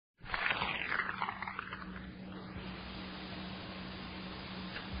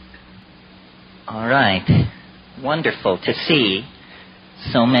All right. Wonderful to see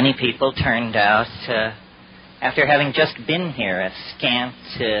so many people turned out after having just been here a scant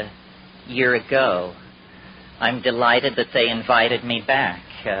year ago. I'm delighted that they invited me back.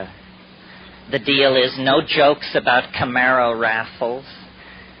 The deal is no jokes about Camaro raffles,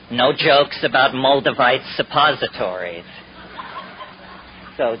 no jokes about Moldavite suppositories.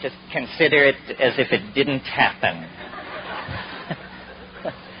 So just consider it as if it didn't happen.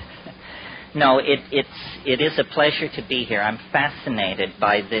 No, it is a pleasure to be here. I'm fascinated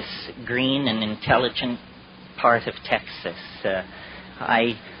by this green and intelligent part of Texas.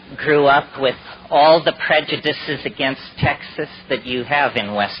 I grew up with all the prejudices against Texas that you have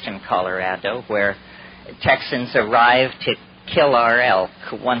in western Colorado, where Texans arrive to kill our elk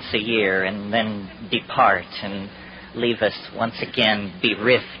once a year and then depart and leave us once again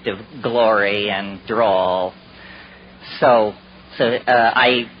bereft of glory and drawl. So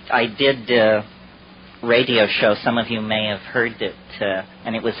I did a radio show. Some of you may have heard it,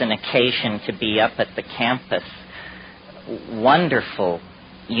 and it was an occasion to be up at the campus. Wonderful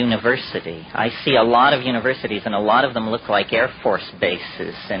university. I see a lot of universities, and a lot of them look like Air Force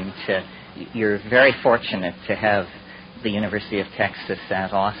bases, and you're very fortunate to have the University of Texas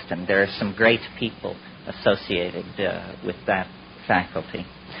at Austin. There are some great people associated with that faculty.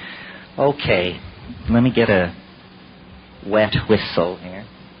 Okay, let me get a wet whistle here.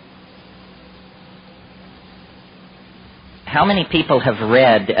 How many people have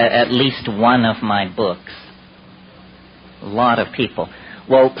read at least one of my books? A lot of people.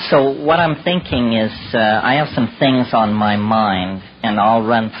 Well, so what I'm thinking is I have some things on my mind, and I'll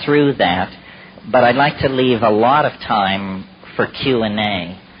run through that, but I'd like to leave a lot of time for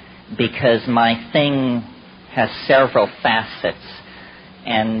Q&A, because my thing has several facets.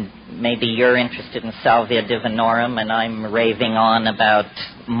 And maybe you're interested in Salvia Divinorum and I'm raving on about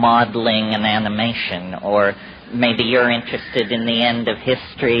modeling and animation. Or maybe you're interested in the end of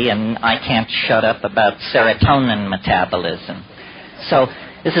history and I can't shut up about serotonin metabolism. So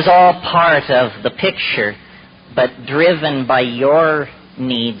this is all part of the picture, but driven by your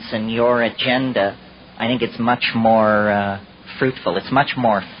needs and your agenda, I think it's much more fruitful. It's much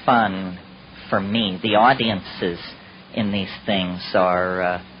more fun for me. The audiences in these things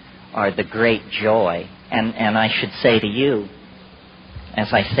are the great joy. And I should say to you,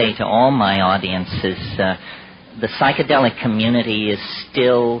 as I say to all my audiences, the psychedelic community is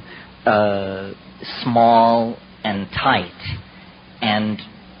still small and tight, and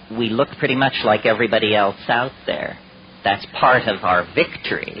we look pretty much like everybody else out there. That's part of our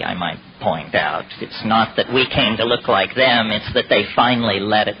victory, I might point out. It's not that we came to look like them, it's that they finally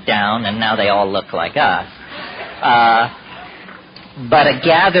let it down and now they all look like us. But a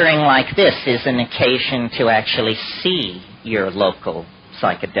gathering like this is an occasion to actually see your local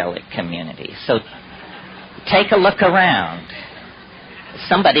psychedelic community. So take a look around.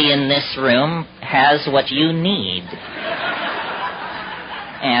 Somebody in this room has what you need.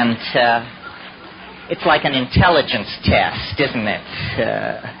 And it's like an intelligence test, isn't it?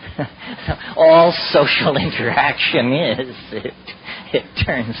 All social interaction is, it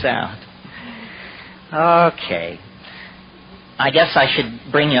turns out. Okay. I guess I should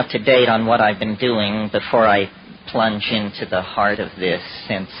bring you up to date on what I've been doing before I plunge into the heart of this,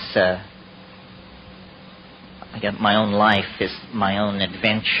 since I get my own life is my own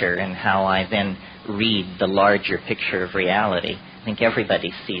adventure, and how I then read the larger picture of reality. I think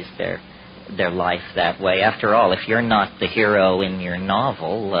everybody sees their life that way. After all, if you're not the hero in your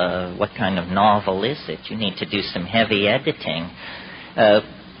novel, what kind of novel is it? You need to do some heavy editing.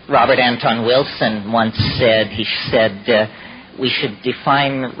 Robert Anton Wilson once said, we should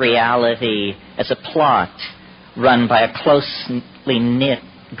define reality as a plot run by a closely knit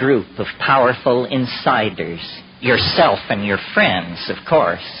group of powerful insiders. Yourself and your friends, of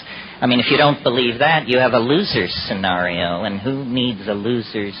course. I mean, if you don't believe that, you have a loser's scenario, and who needs a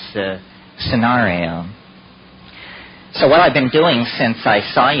loser's scenario? So what I've been doing since I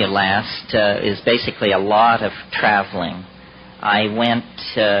saw you last is basically a lot of traveling. I went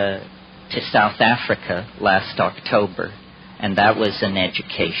to South Africa last October, and that was an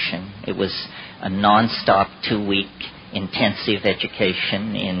education. It was a non-stop 2-week intensive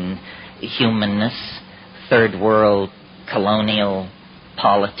education in humanness, third world colonial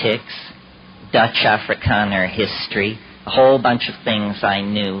politics, Dutch Afrikaner history, a whole bunch of things I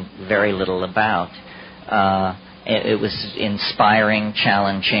knew very little about. It was inspiring,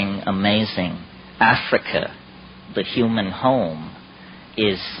 challenging, amazing. Africa, the human home,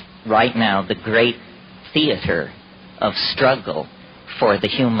 is right now the great theater of struggle for the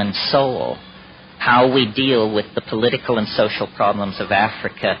human soul. How we deal with the political and social problems of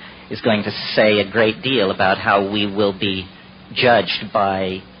Africa is going to say a great deal about how we will be judged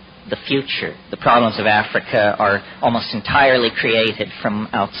by the future. The problems of Africa are almost entirely created from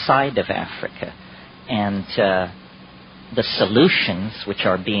outside of Africa. And the solutions which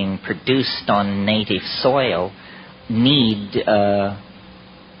are being produced on native soil need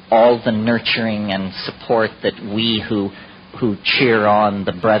all the nurturing and support that we who cheer on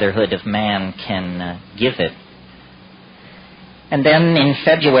the brotherhood of man can give it. And then in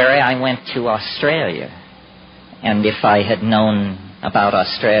February I went to Australia. And if I had known about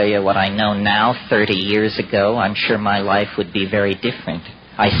Australia what I know now 30 years ago, I'm sure my life would be very different.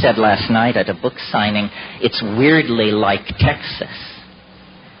 I said last night at a book signing, it's weirdly like Texas.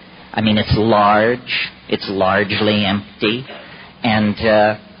 I mean, it's large, it's largely empty, and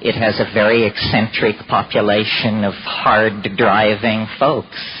it has a very eccentric population of hard-driving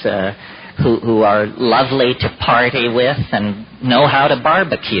folks who are lovely to party with and know how to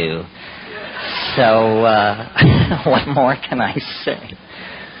barbecue. So what more can I say?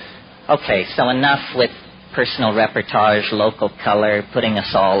 Okay, so enough with personal reportage, local color, putting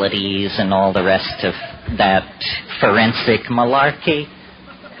us all at ease, and all the rest of that forensic malarkey.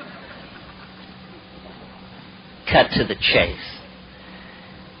 Cut to the chase.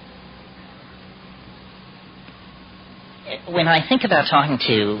 When I think about talking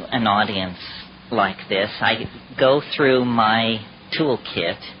to an audience like this, I go through my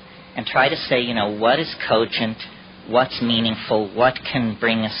toolkit and try to say, you know, what is cogent, what's meaningful, what can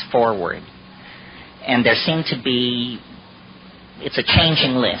bring us forward. And there seem to be, it's a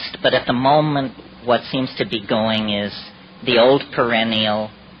changing list, but at the moment what seems to be going is the old perennial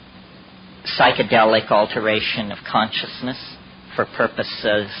psychedelic alteration of consciousness for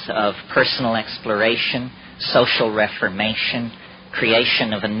purposes of personal exploration, social reformation,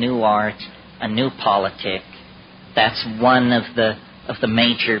 creation of a new art, a new politic. That's one of the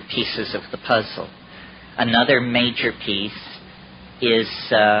major pieces of the puzzle. Another major piece is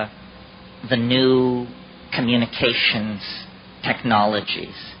the new communications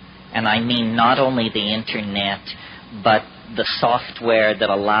technologies. And I mean not only the internet, but the software that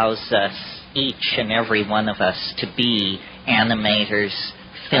allows us, each and every one of us, to be animators,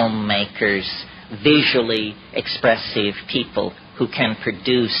 filmmakers, visually expressive people who can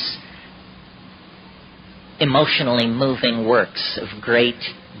produce emotionally moving works of great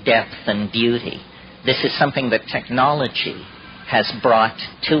depth and beauty. This is something that technology has brought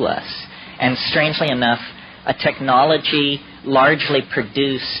to us. And strangely enough, a technology largely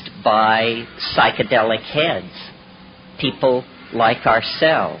produced by psychedelic heads, people like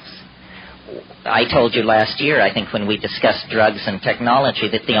ourselves. I told you last year, I think when we discussed drugs and technology,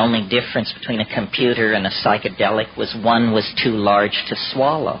 that the only difference between a computer and a psychedelic was one was too large to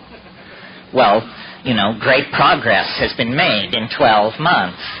swallow. Well, you know, great progress has been made in 12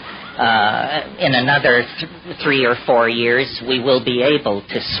 months. In another 3 or 4 years, we will be able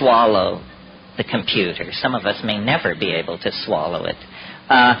to swallow the computer. Some of us may never be able to swallow it.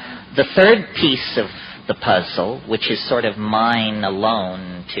 The third piece of the puzzle, which is sort of mine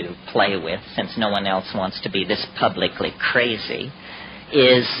alone to play with, since no one else wants to be this publicly crazy,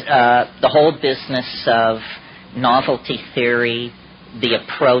 is the whole business of novelty theory, the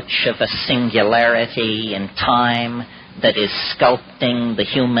approach of a singularity in time that is sculpting the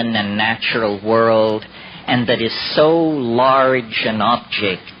human and natural world, and that is so large an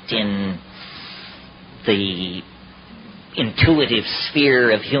object in the intuitive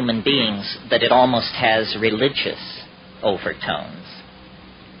sphere of human beings that it almost has religious overtones.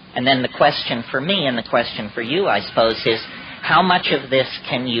 And then the question for me and the question for you, I suppose, is how much of this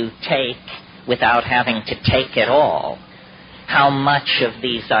can you take without having to take it all? How much of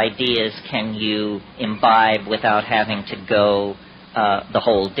these ideas can you imbibe without having to go the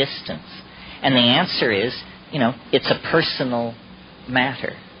whole distance? And the answer is, you know, it's a personal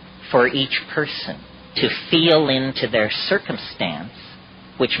matter for each person to feel into their circumstance,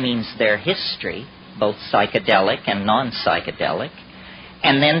 which means their history, both psychedelic and non-psychedelic,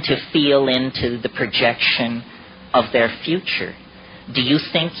 and then to feel into the projection of their future. Do you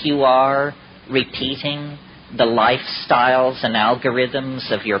think you are repeating the lifestyles and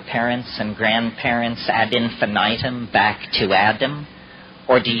algorithms of your parents and grandparents ad infinitum back to Adam?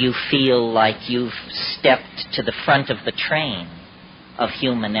 Or do you feel like you've stepped to the front of the train of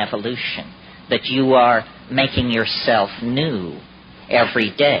human evolution, that you are making yourself new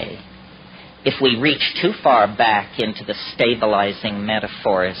every day? If we reach too far back into the stabilizing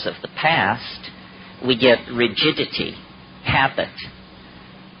metaphors of the past, we get rigidity, habit,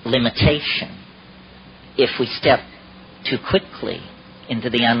 limitation. If we step too quickly into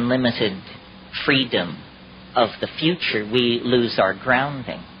the unlimited freedom of the future, we lose our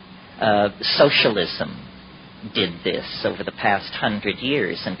grounding. Socialism did this over the past 100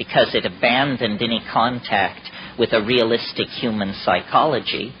 years, and because it abandoned any contact with a realistic human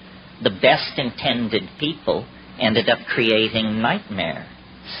psychology, the best intended people ended up creating nightmare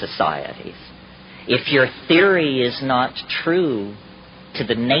societies. If your theory is not true to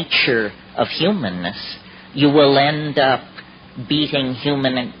the nature of humanness, you will end up beating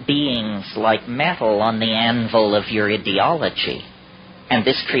human beings like metal on the anvil of your ideology. And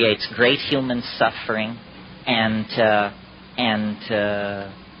this creates great human suffering and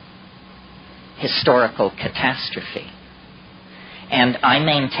historical catastrophe. And I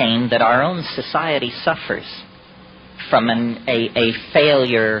maintain that our own society suffers from a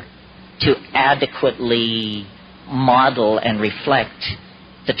failure to adequately model and reflect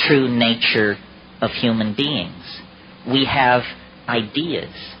the true nature of human beings. We have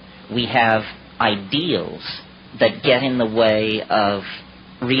ideas, we have ideals that get in the way of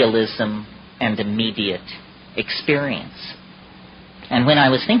realism and immediate experience. And when I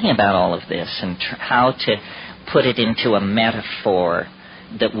was thinking about all of this and how to put it into a metaphor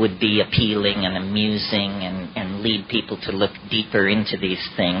that would be appealing and amusing and lead people to look deeper into these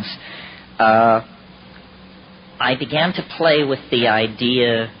things, I began to play with the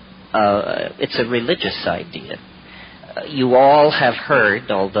idea, it's a religious idea. You all have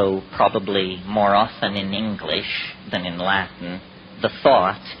heard, although probably more often in English than in Latin, the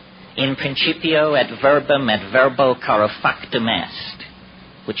thought, in principio et verbum et verbo caro factum est,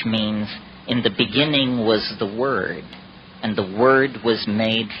 which means, in the beginning was the Word, and the Word was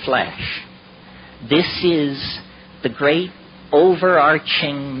made flesh. This is the great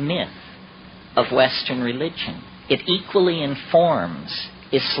overarching myth of Western religion. It equally informs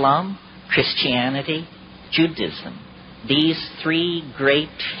Islam, Christianity, Judaism. These three great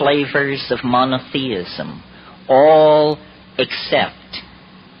flavors of monotheism all accept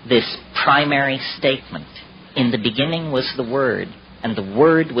this primary statement. In the beginning was the Word, and the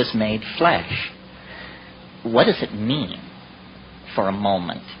Word was made flesh. What does it mean, for a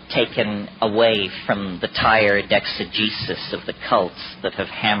moment, taken away from the tired exegesis of the cults that have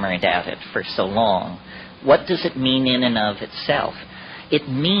hammered at it for so long? What does it mean in and of itself? It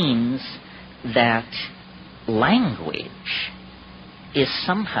means that language is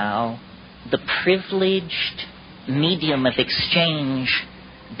somehow the privileged medium of exchange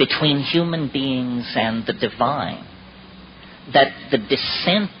between human beings and the divine. That the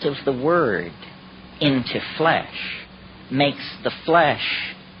descent of the Word into flesh makes the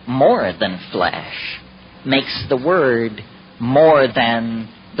flesh more than flesh, makes the Word more than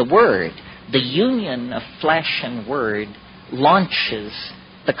the Word. The union of flesh and Word launches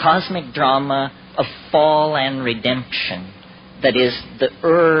the cosmic drama of fall and redemption that is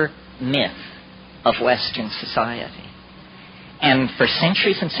the myth of Western society. And for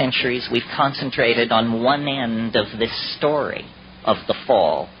centuries and centuries, we've concentrated on one end of this story of the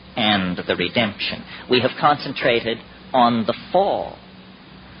fall and the redemption. We have concentrated on the fall.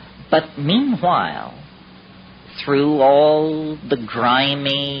 But meanwhile, through all the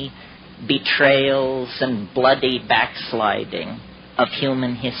grimy betrayals and bloody backsliding of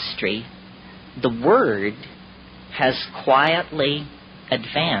human history, the Word has quietly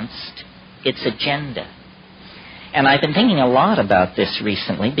advanced its agenda. And I've been thinking a lot about this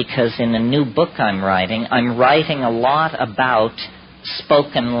recently because in a new book I'm writing a lot about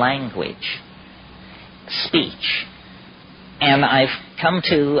spoken language, speech. And I've come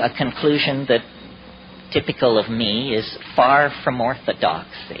to a conclusion that, typical of me, is far from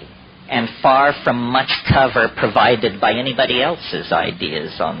orthodoxy and far from much cover provided by anybody else's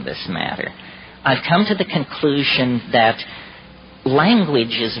ideas on this matter. I've come to the conclusion that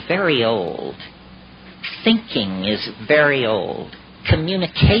language is very old. Thinking is very old.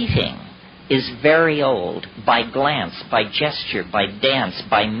 Communicating is very old, by glance, by gesture, by dance,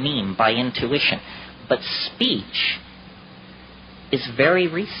 by meme, by intuition. But speech is very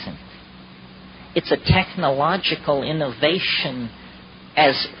recent. It's a technological innovation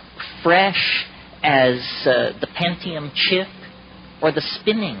as fresh as the Pentium chip or the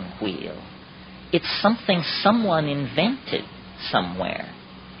spinning wheel. It's something someone invented somewhere.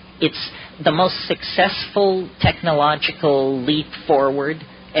 It's the most successful technological leap forward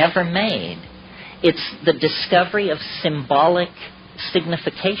ever made. It's the discovery of symbolic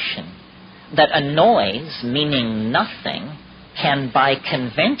signification, that a noise, meaning nothing, can by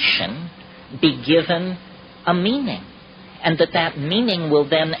convention be given a meaning, and that meaning will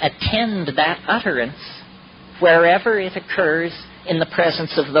then attend that utterance wherever it occurs in the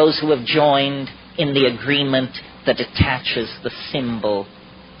presence of those who have joined in the agreement that attaches the symbol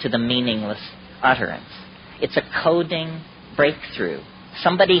to the meaningless utterance. It's a coding breakthrough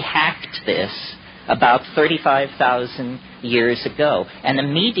Somebody hacked this about 35,000 years ago. And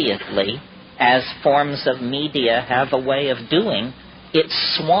immediately, as forms of media have a way of doing, it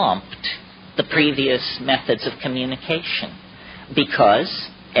swamped the previous methods of communication. Because,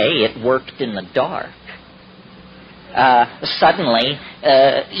 A, it worked in the dark. Suddenly,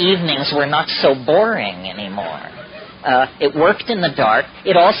 evenings were not so boring anymore. It worked in the dark.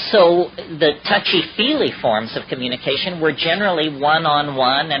 It also, the touchy-feely forms of communication were generally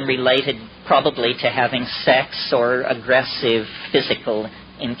one-on-one and related probably to having sex or aggressive physical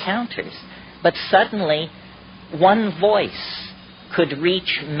encounters. But suddenly, one voice could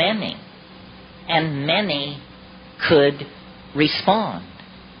reach many, and many could respond.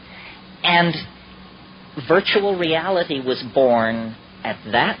 And virtual reality was born at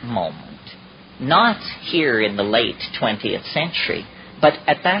that moment. Not here in the late 20th century, but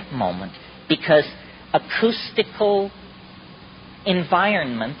at that moment, because acoustical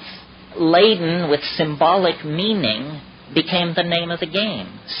environments laden with symbolic meaning became the name of the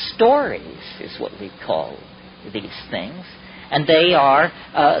game. Stories is what we call these things, and they are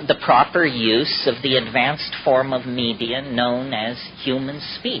the proper use of the advanced form of media known as human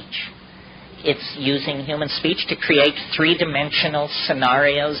speech. It's using human speech to create three-dimensional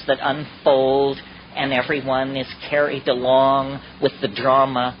scenarios that unfold, and everyone is carried along with the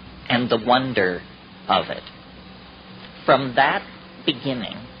drama and the wonder of it. From that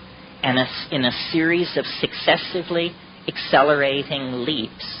beginning, and in a series of successively accelerating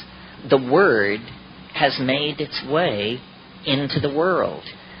leaps, the word has made its way into the world.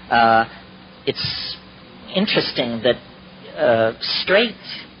 It's interesting that straight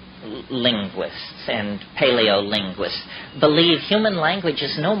linguists and paleolinguists believe human language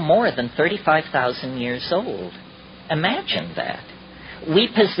is no more than 35,000 years old. Imagine that. We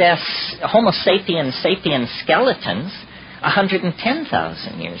possess Homo sapiens skeletons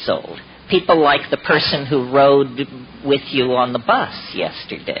 110,000 years old. People like the person who rode with you on the bus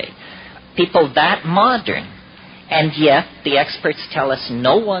yesterday. People that modern. And yet, the experts tell us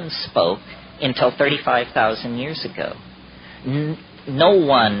no one spoke until 35,000 years ago. No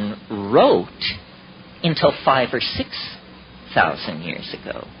one wrote until 5,000 or 6,000 years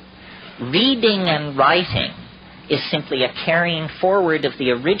ago. Reading and writing is simply a carrying forward of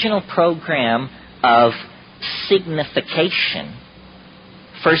the original program of signification,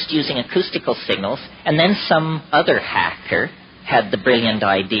 first using acoustical signals, and then some other hacker had the brilliant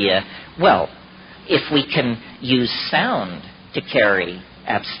idea, well, if we can use sound to carry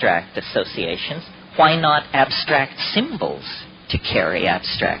abstract associations, why not abstract symbols to carry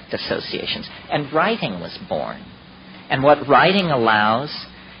abstract associations? And writing was born. And what writing allows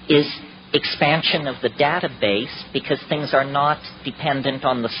is expansion of the database, because things are not dependent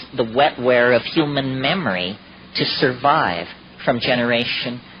on the wetware of human memory to survive from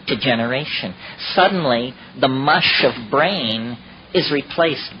generation to generation. Suddenly, the mush of brain is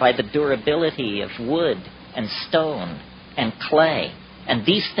replaced by the durability of wood and stone and clay. And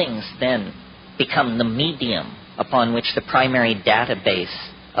these things then become the medium upon which the primary database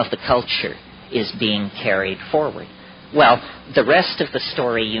of the culture is being carried forward. Well, the rest of the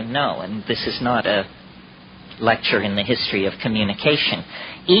story you know, and this is not a lecture in the history of communication.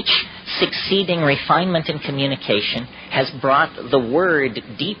 Each succeeding refinement in communication has brought the word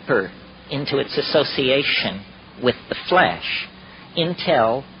deeper into its association with the flesh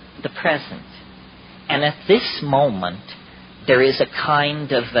until the present. And at this moment, there is a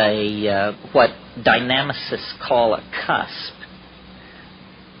kind of what dynamicists call a cusp,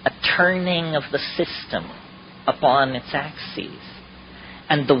 a turning of the system upon its axes.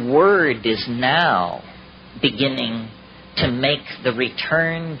 And the word is now beginning to make the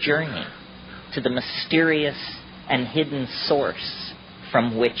return journey to the mysterious and hidden source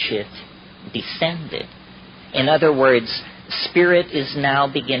from which it descended. In other words, spirit is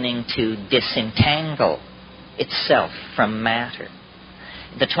now beginning to disentangle itself from matter.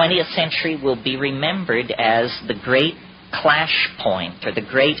 The 20th century will be remembered as the great clash point, or the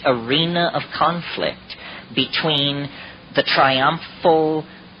great arena of conflict between the triumphal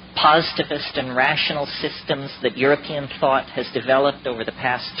positivist and rational systems that European thought has developed over the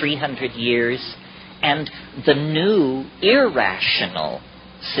past 300 years and the new irrational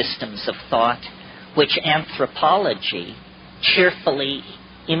systems of thought which anthropology cheerfully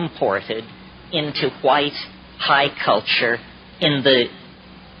imported into white high culture in the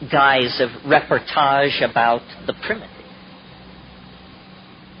guise of reportage about the primitive.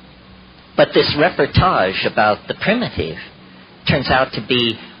 But this reportage about the primitive turns out to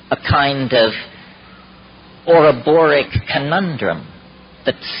be a kind of Ouroboros conundrum,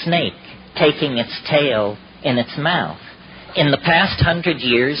 the snake taking its tail in its mouth. In the past 100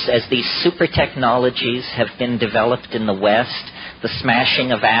 years, as these super technologies have been developed in the West, the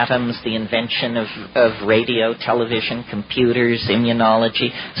smashing of atoms, the invention of radio, television, computers,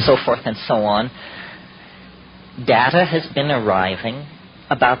 immunology, so forth and so on, data has been arriving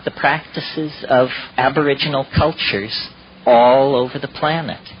about the practices of Aboriginal cultures all over the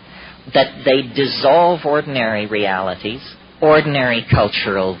planet, that they dissolve ordinary realities, ordinary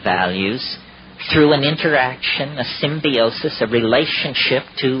cultural values, through an interaction, a symbiosis, a relationship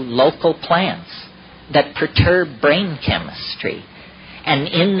to local plants that perturb brain chemistry. And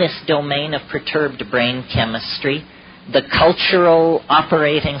in this domain of perturbed brain chemistry, the cultural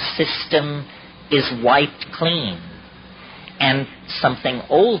operating system is wiped clean. And something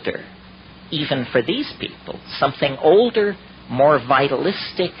older, even for these people, something older, more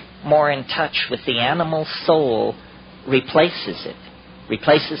vitalistic, more in touch with the animal soul, replaces it,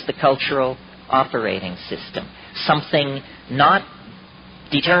 replaces the cultural operating system. Something not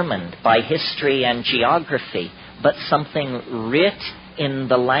determined by history and geography, but something writ in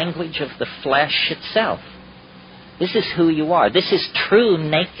the language of the flesh itself. This is who you are. This is true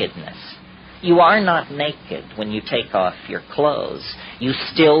nakedness. You are not naked when you take off your clothes. You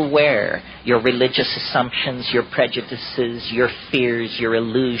still wear your religious assumptions, your prejudices, your fears, your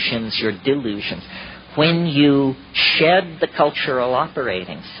illusions, your delusions. When you shed the cultural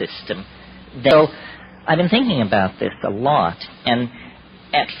operating system, so I've been thinking about this a lot, and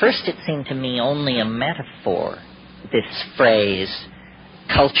at first it seemed to me only a metaphor, this phrase,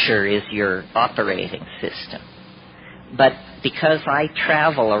 culture is your operating system. But because I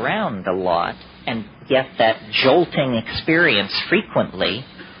travel around a lot and get that jolting experience frequently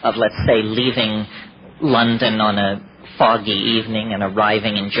of, let's say, leaving London on a foggy evening and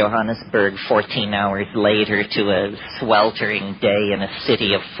arriving in Johannesburg 14 hours later to a sweltering day in a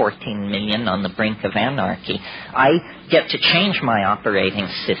city of 14 million on the brink of anarchy, I get to change my operating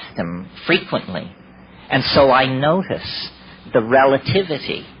system frequently. And so I notice the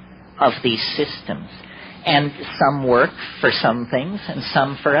relativity of these systems. And some work for some things and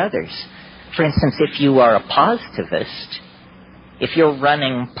some for others. For instance, if you are a positivist, if you're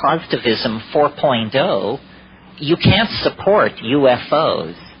running Positivism 4.0, you can't support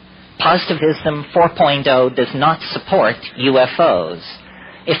UFOs. Positivism 4.0 does not support UFOs.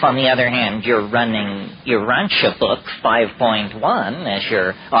 If, on the other hand, you're running your Rancha book 5.1 as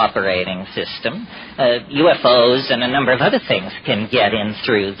your operating system, UFOs and a number of other things can get in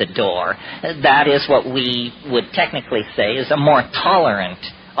through the door. That is what we would technically say is a more tolerant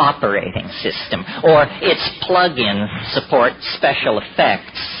operating system. Or its plug-ins support special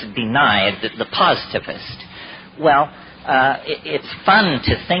effects denied the positivist. Well, it's fun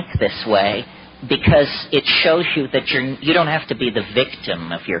to think this way, because it shows you that you don't have to be the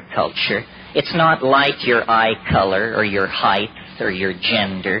victim of your culture. It's not like your eye color or your height or your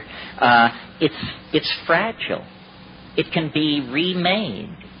gender. It's fragile. It can be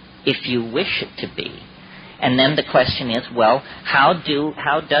remade if you wish it to be. And then the question is, well, how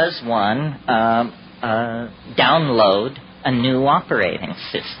does one download a new operating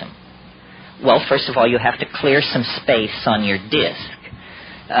system? Well, first of all, you have to clear some space on your disk.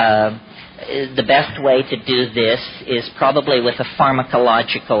 The best way to do this is probably with a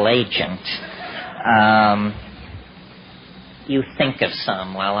pharmacological agent. You think of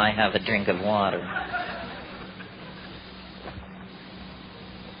some while I have a drink of water.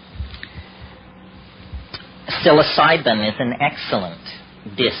 Psilocybin is an excellent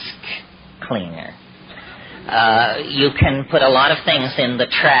disk cleaner. You can put a lot of things in the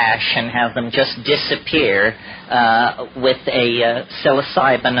trash and have them just disappear with a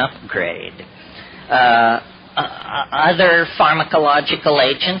psilocybin upgrade. Other pharmacological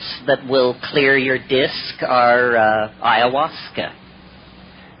agents that will clear your disc are ayahuasca.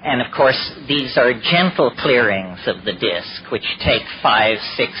 And, of course, these are gentle clearings of the disc, which take 5,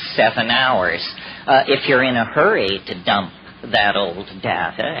 6, 7 hours. If you're in a hurry to dump that old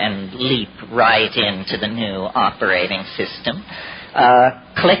data and leap right into the new operating system,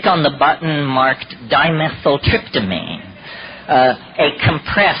 click on the button marked N-N-diméthyltryptamine. A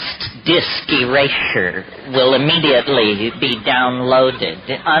compressed disk erasure will immediately be downloaded,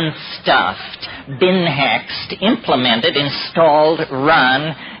 unstuffed, bin-hexed, implemented, installed,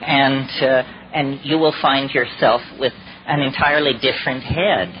 run, and you will find yourself with an entirely different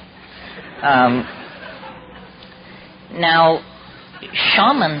head. Now,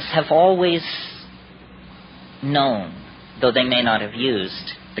 shamans have always known, though they may not have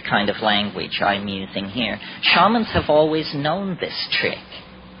used the kind of language I'm using here, shamans have always known this trick.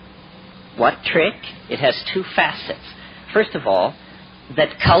 What trick? It has two facets. First of all,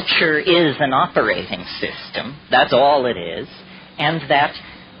 that culture is an operating system, that's all it is, and that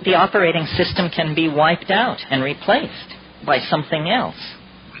the operating system can be wiped out and replaced by something else.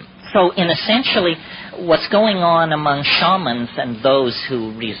 So in essentially, what's going on among shamans and those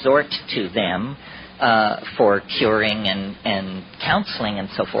who resort to them for curing and counseling and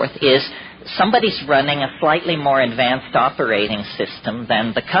so forth is somebody's running a slightly more advanced operating system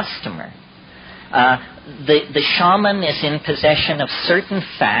than the customer. The shaman is in possession of certain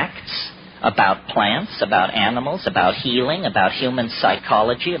facts about plants, about animals, about healing, about human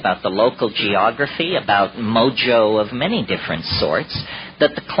psychology, about the local geography, about mojo of many different sorts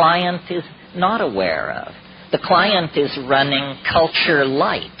that the client is not aware of. The client is running culture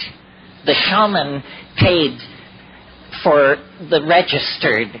light. The shaman paid for the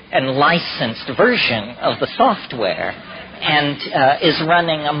registered and licensed version of the software and is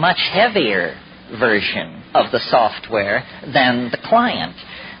running a much heavier version of the software than the client.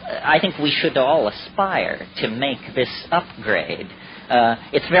 I think we should all aspire to make this upgrade.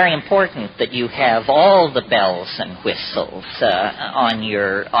 It's very important that you have all the bells and whistles on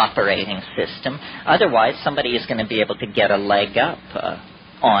your operating system. Otherwise, somebody is going to be able to get a leg up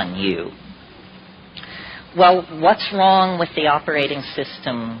on you. Well, what's wrong with the operating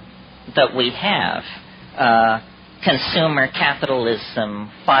system that we have? Consumer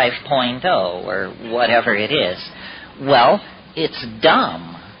capitalism 5.0 or whatever it is. Well, it's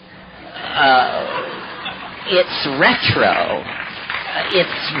dumb. It's retro.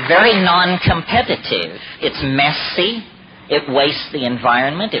 It's very non-competitive. It's messy. It wastes the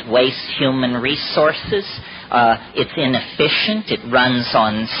environment. It wastes human resources. It's inefficient. It runs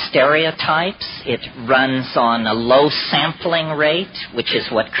on stereotypes. It runs on a low sampling rate, which is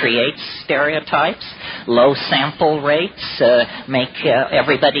what creates stereotypes. Low sample rates make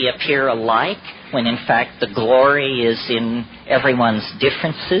everybody appear alike, when in fact the glory is in everyone's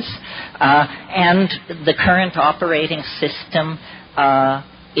differences. And the current operating system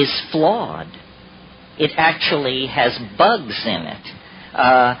is flawed. It actually has bugs in it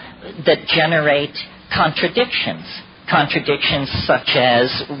that generate contradictions. Contradictions such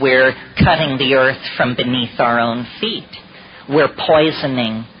as we're cutting the earth from beneath our own feet. We're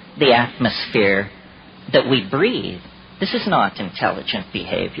poisoning the atmosphere that we breathe. This is not intelligent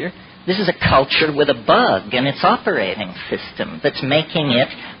behavior. This is a culture with a bug in its operating system that's making it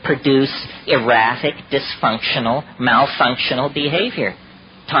produce erratic, dysfunctional, malfunctional behavior.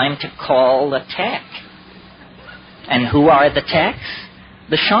 Time to call the tech. And who are the techs?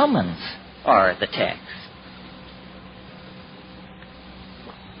 The shamans are the techs.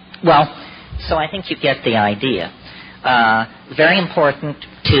 Well, so I think you get the idea. Very important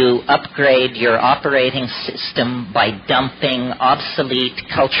to upgrade your operating system by dumping obsolete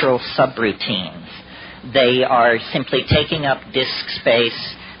cultural subroutines. They are simply taking up disk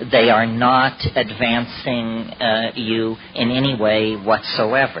space. They are not advancing you in any way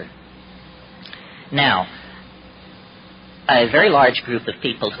whatsoever. Now, a very large group of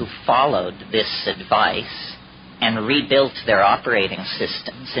people who followed this advice and rebuilt their operating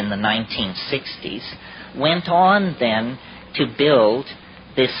systems in the 1960s went on then to build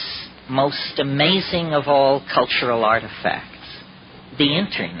this most amazing of all cultural artifacts, the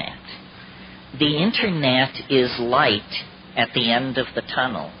Internet. The Internet is light at the end of the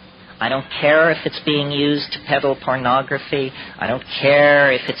tunnel. I don't care if it's being used to peddle pornography. I don't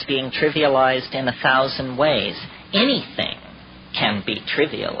care if it's being trivialized in 1,000 ways. Anything can be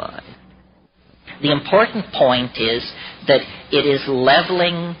trivialized. The important point is that it is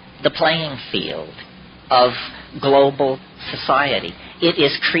leveling the playing field of global society. It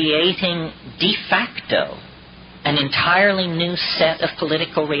is creating de facto an entirely new set of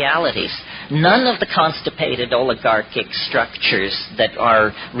political realities. None of the constipated oligarchic structures that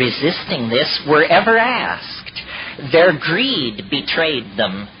are resisting this were ever asked. Their greed betrayed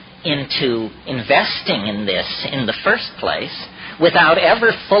them into investing in this in the first place without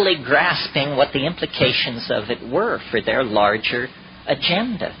ever fully grasping what the implications of it were for their larger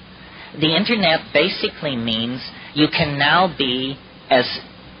agenda. The Internet basically means you can now be as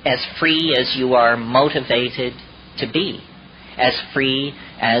free as you are motivated to be, as free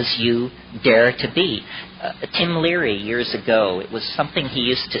as you dare to be. Tim Leary, years ago, it was something he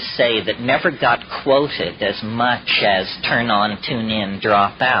used to say that never got quoted as much as turn on, tune in,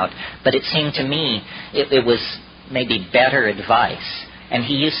 drop out. But it seemed to me it was maybe better advice. And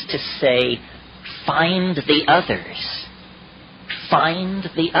he used to say, find the others. Find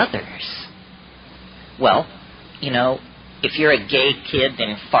the others. Well, you know, if you're a gay kid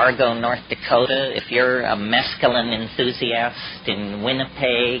in Fargo, North Dakota, if you're a mescaline enthusiast in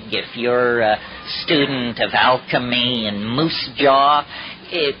Winnipeg, if you're a student of alchemy in Moose Jaw,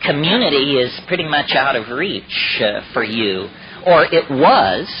 community is pretty much out of reach for you. Or it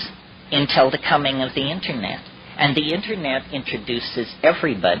was until the coming of the Internet. And the Internet introduces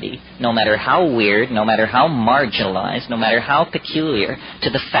everybody, no matter how weird, no matter how marginalized, no matter how peculiar, to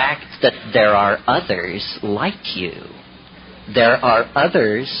the fact that there are others like you. There are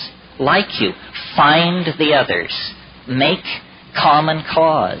others like you. Find the others. Make common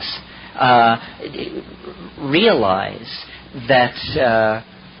cause. Realize that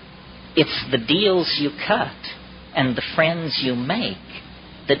it's the deals you cut and the friends you make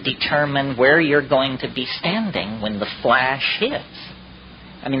that determine where you're going to be standing when the flash hits.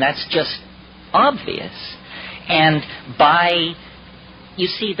 I mean, that's just obvious. And you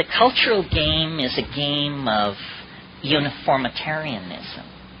see, the cultural game is a game of uniformitarianism.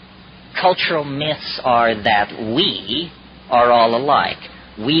 Cultural myths are that we are all alike.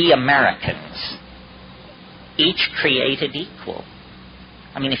 We Americans, each created equal.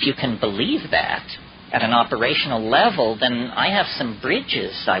 I mean, if you can believe that at an operational level, then I have some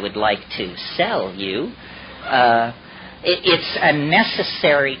bridges I would like to sell you. It's a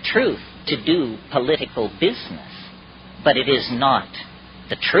necessary truth to do political business, but it is not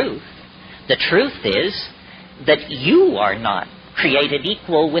the truth. The truth is that you are not created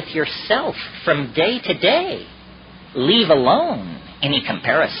equal with yourself from day to day. Leave alone any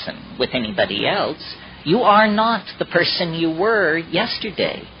comparison with anybody else. You are not the person you were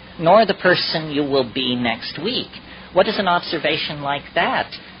yesterday, nor the person you will be next week. What is an observation like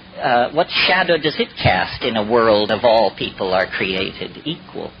that? What shadow does it cast in a world of all people are created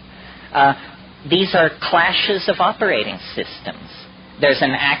equal? These are clashes of operating systems. There's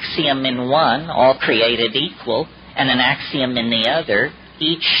an axiom in one, all created equal, and an axiom in the other,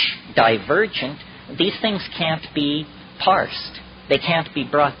 each divergent. These things can't be parsed. They can't be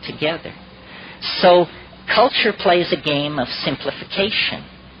brought together. So culture plays a game of simplification.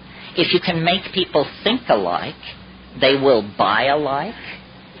 If you can make people think alike, they will buy alike,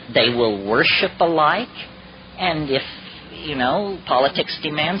 they will worship alike, and if, politics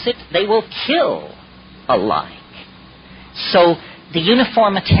demands it, they will kill alike. So the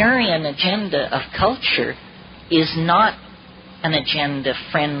uniformitarian agenda of culture is not an agenda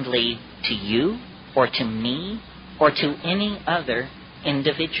friendly to you or to me or to any other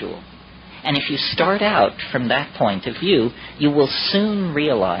individual. And if you start out from that point of view, you will soon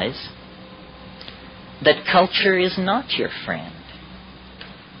realize that culture is not your friend.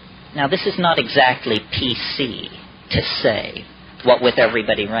 Now, this is not exactly PC to say, what with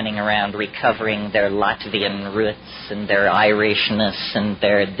everybody running around recovering their Latvian roots and their Irishness and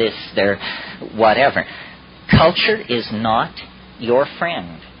their this, their whatever. Culture is not your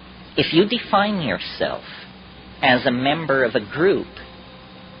friend. If you define yourself as a member of a group,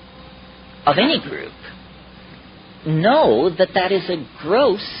 of any group, know that that is a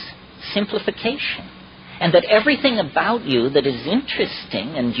gross simplification, and that everything about you that is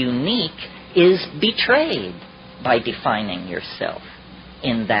interesting and unique is betrayed by defining yourself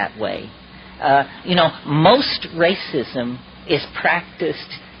in that way. Most racism is practiced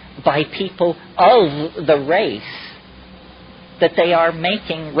by people of the race that they are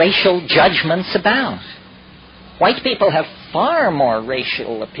making racial judgments about. White people have far more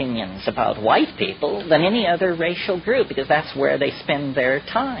racial opinions about white people than any other racial group, because that's where they spend their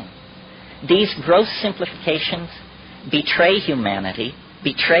time. These gross simplifications betray humanity,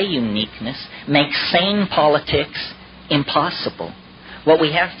 betray uniqueness, make sane politics impossible. What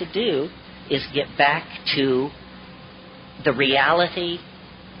we have to do is get back to the reality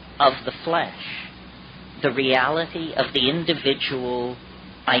of the flesh, the reality of the individual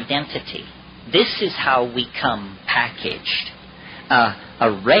identity. This is how we come packaged.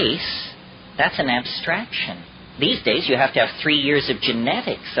 A race, that's an abstraction. These days you have to have 3 years of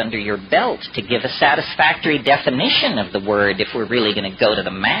genetics under your belt to give a satisfactory definition of the word if we're really going to go to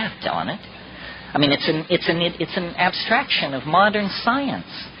the math on it. I mean, it's an abstraction of modern science.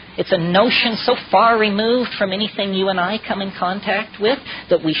 It's a notion so far removed from anything you and I come in contact with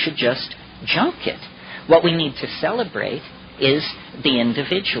that we should just junk it. What we need to celebrate is the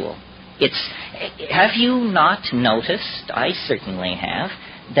individual. Have you not noticed, I certainly have,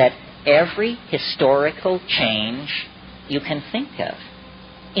 that every historical change you can think of,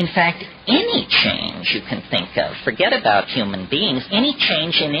 in fact, any change you can think of, forget about human beings, any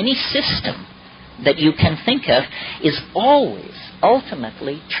change in any system that you can think of is always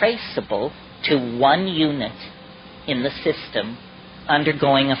ultimately traceable to one unit in the system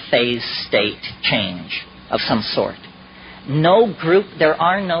undergoing a phase state change of some sort. There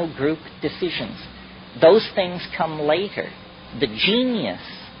are no group decisions. Those things come later. The genius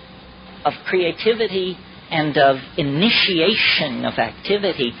of creativity and of initiation of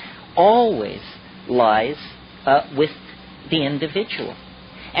activity always lies with the individual.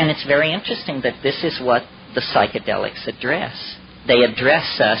 And it's very interesting that this is what the psychedelics address. They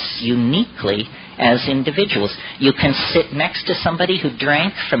address us uniquely as individuals. You can sit next to somebody who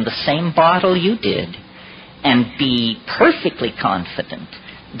drank from the same bottle you did and be perfectly confident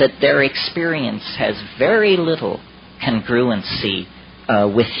that their experience has very little congruency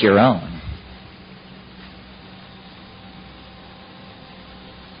with your own.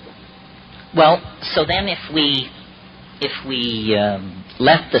 Well, so then if we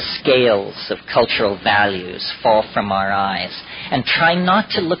let the scales of cultural values fall from our eyes and try not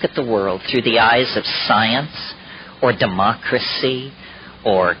to look at the world through the eyes of science or democracy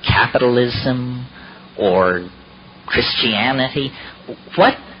or capitalism or Christianity,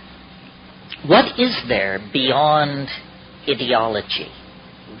 what is there beyond ideology?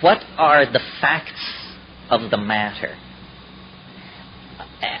 What are the facts of the matter?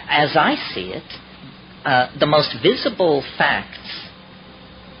 As I see it, the most visible facts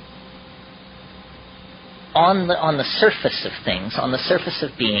on the surface of things, on the surface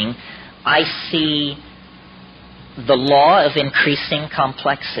of being, I see the law of increasing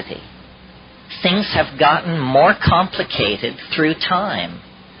complexity. Things have gotten more complicated through time.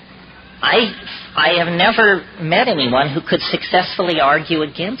 I have never met anyone who could successfully argue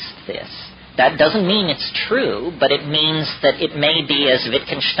against this. That doesn't mean it's true, but it means that it may be, as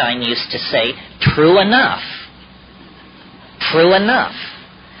Wittgenstein used to say, true enough. True enough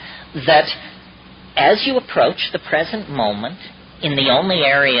that as you approach the present moment in the only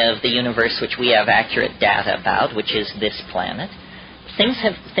area of the universe which we have accurate data about, which is this planet,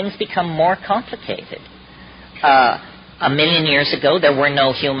 things become more complicated. 1 million years ago, there were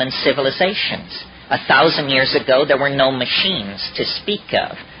no human civilizations. 1,000 years ago, there were no machines to speak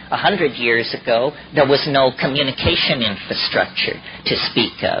of. 100 years ago, there was no communication infrastructure to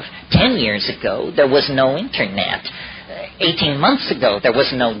speak of. 10 years ago, there was no internet. 18 months ago, there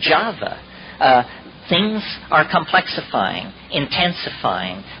was no Java. Things are complexifying,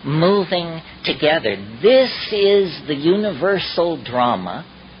 intensifying, moving together. This is the universal drama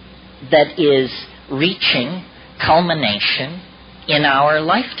that is reaching culmination in our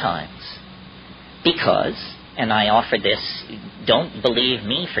lifetimes. Because, and I offer this, don't believe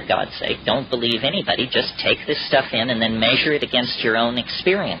me, for God's sake, don't believe anybody, just take this stuff in and then measure it against your own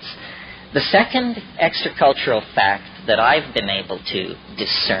experience. The second extracultural fact that I've been able to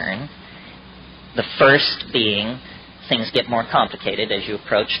discern, the first being things get more complicated as you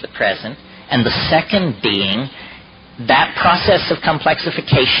approach the present, and the second being that process of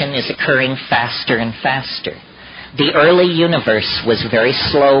complexification is occurring faster and faster. The early universe was very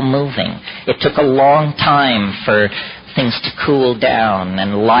slow moving. It took a long time for things to cool down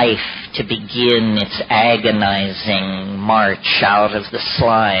and life to begin its agonizing march out of the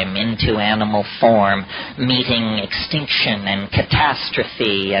slime into animal form, meeting extinction and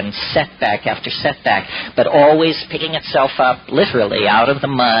catastrophe and setback after setback, but always picking itself up literally out of the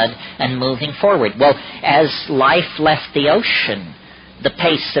mud and moving forward. Well, as life left the ocean, the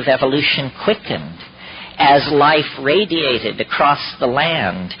pace of evolution quickened. As life radiated across the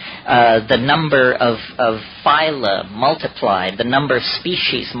land, the number of phyla multiplied, the number of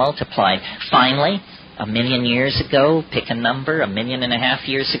species multiplied. Finally, 1 million years ago, pick a number, 1.5 million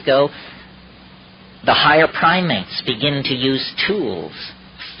years ago, the higher primates begin to use tools.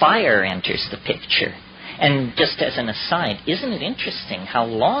 Fire enters the picture. And just as an aside, isn't it interesting how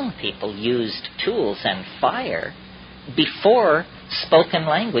long people used tools and fire before spoken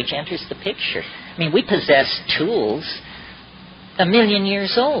language enters the picture? I mean, we possess tools 1 million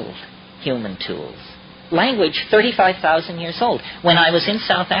years old, human tools. Language 35,000 years old. When I was in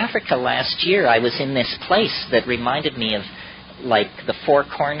South Africa last year, I was in this place that reminded me of like the Four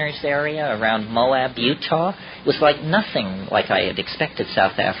Corners area around Moab, Utah. It was like nothing like I had expected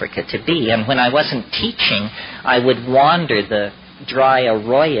South Africa to be. And when I wasn't teaching, I would wander the dry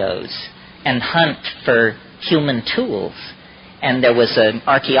arroyos and hunt for human tools. And there was an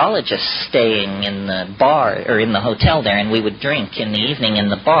archaeologist staying in the bar, or in the hotel there, and we would drink in the evening in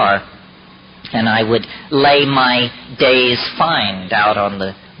the bar, and I would lay my day's find out on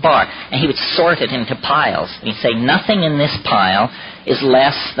the bar, and he would sort it into piles. And he'd say, nothing in this pile is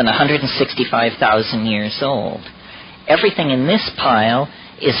less than 165,000 years old. Everything in this pile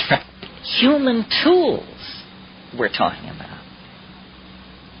is from human tools we're talking about.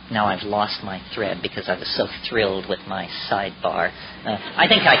 Now I've lost my thread because I was so thrilled with my sidebar. I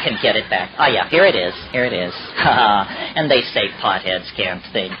think I can get it back. Ah, yeah, here it is. Here it is. And they say potheads can't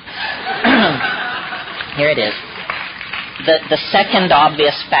think. Here it is. The second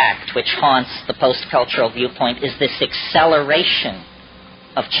obvious fact which haunts the post-cultural viewpoint is this acceleration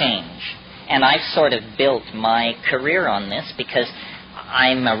of change. And I've sort of built my career on this because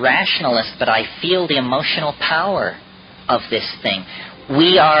I'm a rationalist, but I feel the emotional power of this thing.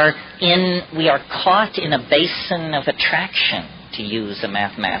 We are caught in a basin of attraction, to use a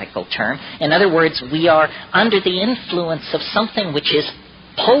mathematical term. In other words, we are under the influence of something which is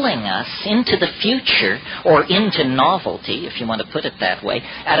pulling us into the future, or into novelty, if you want to put it that way,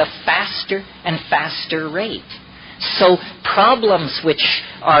 at a faster and faster rate. So problems which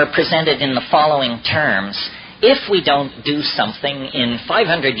are presented in the following terms: if we don't do something, in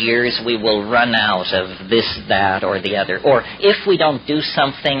 500 years we will run out of this, that, or the other. Or if we don't do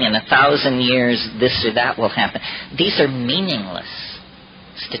something, in 1,000 years this or that will happen. These are meaningless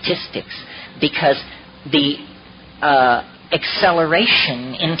statistics because the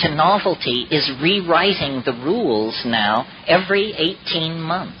acceleration into novelty is rewriting the rules now every 18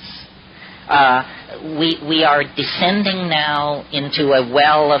 months. We are descending now into a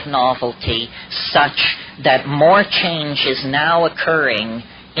well of novelty such that more change is now occurring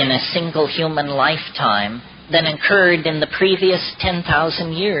in a single human lifetime than occurred in the previous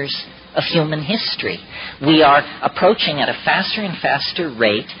 10,000 years of human history. We are approaching at a faster and faster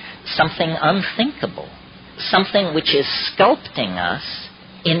rate something unthinkable, something which is sculpting us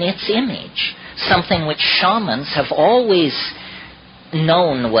in its image, something which shamans have always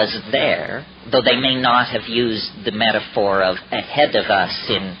known was there, though they may not have used the metaphor of ahead of us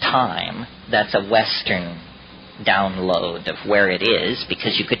in time. That's a Western download of where it is,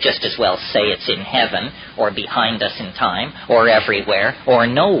 because you could just as well say it's in heaven, or behind us in time, or everywhere, or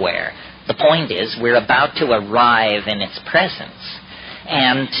nowhere. The point is, we're about to arrive in its presence,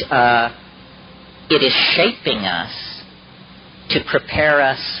 and it is shaping us to prepare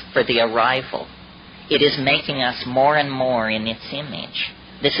us for the arrival. It is making us more and more in its image.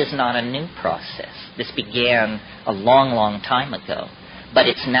 This is not a new process. This began a long, long time ago, but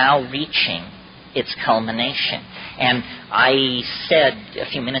it's now reaching its culmination. And I said a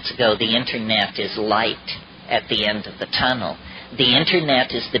few minutes ago, the Internet is light at the end of the tunnel. The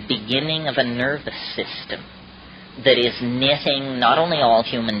Internet is the beginning of a nervous system that is knitting not only all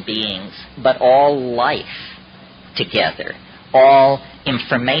human beings, but all life together, all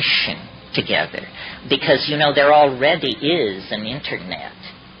information together. Because, you know, there already is an Internet.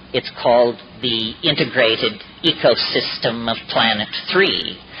 It's called the Integrated Ecosystem of Planet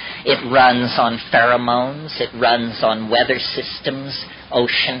 3. It runs on pheromones, it runs on weather systems,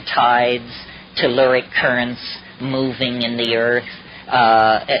 ocean tides, telluric currents moving in the earth,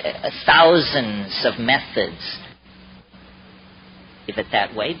 thousands of methods. Give it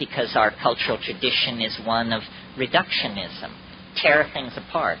that way because our cultural tradition is one of reductionism. Tear things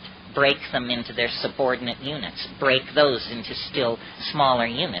apart, break them into their subordinate units, break those into still smaller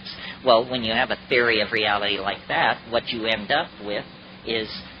units. Well, when you have a theory of reality like that, what you end up with is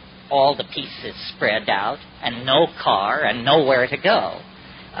all the pieces spread out and no car and nowhere to go.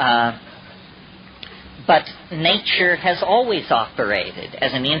 But nature has always operated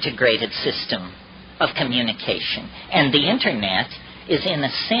as an integrated system of communication. And the Internet is, in a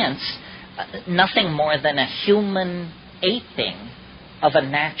sense, nothing more than a human aping of a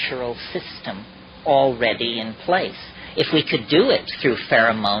natural system already in place. If we could do it through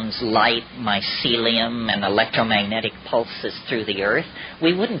pheromones, light, mycelium, and electromagnetic pulses through the earth,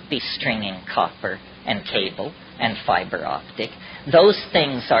 we wouldn't be stringing copper and cable and fiber optic. Those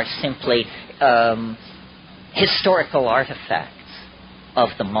things are simply historical artifacts of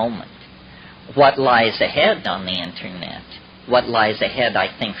the moment. What lies ahead on the Internet, what lies ahead, I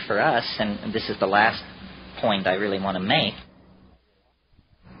think, for us, and this is the last point I really want to make,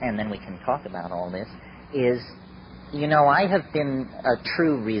 and then we can talk about all this, is, you know, I have been a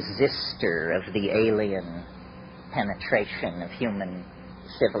true resistor of the alien penetration of human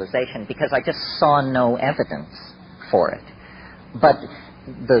civilization because I just saw no evidence for it. But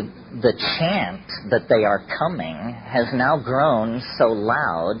the chant that they are coming has now grown so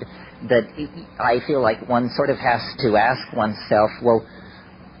loud that I feel like one sort of has to ask oneself, well,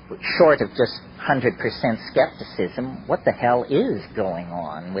 short of just 100% skepticism, what the hell is going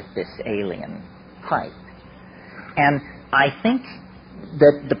on with this alien hype? And I think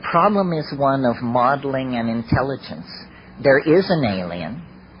that the problem is one of modeling and intelligence. There is an alien.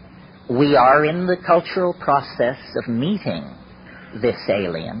 We are in the cultural process of meeting this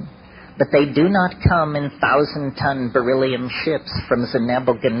alien. But they do not come in 1,000-ton beryllium ships from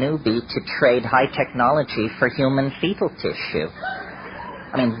Zeneb-el-Ganubi to trade high technology for human fetal tissue.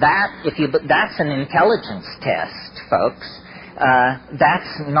 I mean, that's an intelligence test, folks.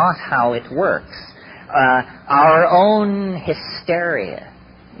 That's not how it works. Our own hysteria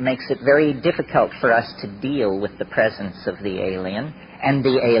makes it very difficult for us to deal with the presence of the alien, and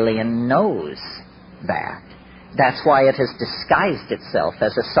the alien knows that. That's why it has disguised itself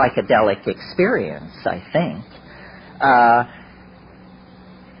as a psychedelic experience, I think.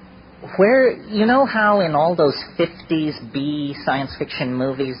 You know how in all those 50s B science fiction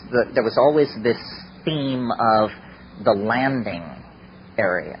movies, there was always this theme of the landing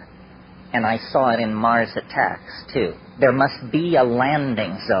area. And I saw it in Mars Attacks, too. There must be a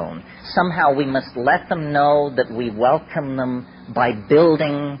landing zone. Somehow we must let them know that we welcome them by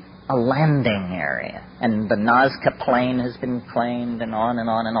building a landing area. And the Nazca Plain has been claimed, and on and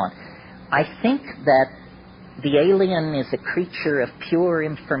on and on. I think that the alien is a creature of pure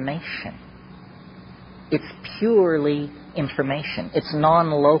information. It's purely information. It's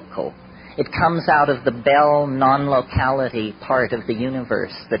non-local. It comes out of the Bell non-locality part of the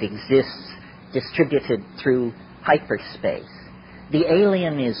universe that exists distributed through hyperspace. The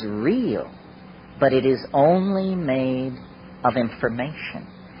alien is real, but it is only made of information.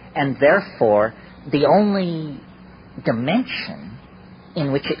 And therefore, the only dimension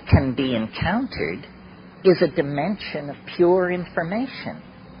in which it can be encountered is a dimension of pure information.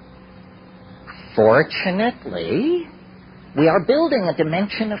 Fortunately, we are building a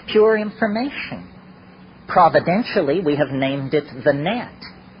dimension of pure information. Providentially, we have named it the net.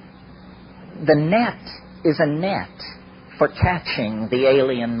 The net is a net for catching the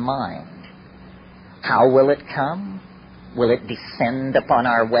alien mind. How will it come? Will it descend upon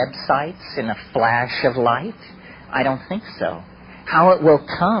our websites in a flash of light? I don't think so. How it will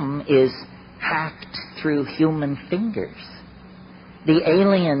come is hacked through human fingers. The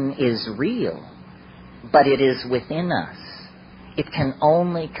alien is real, but it is within us. It can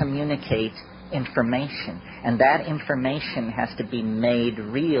only communicate information, and that information has to be made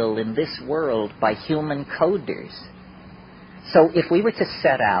real in this world by human coders. So if we were to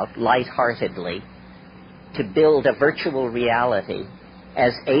set out lightheartedly to build a virtual reality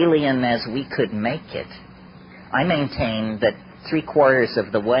as alien as we could make it, I maintain that 3/4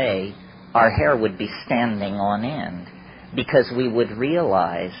 of the way our hair would be standing on end, because we would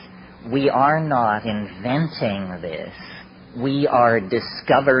realize we are not inventing this. We are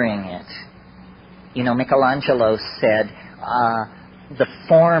discovering it. You know, Michelangelo said, the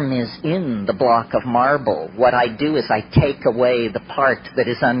form is in the block of marble. What I do is I take away the part that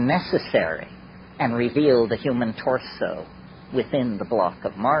is unnecessary and reveal the human torso within the block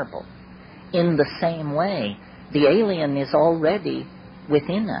of marble. In the same way, the alien is already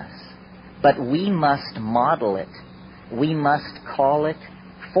within us, but we must model it. We must call it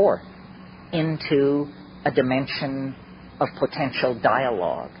forth into a dimension of potential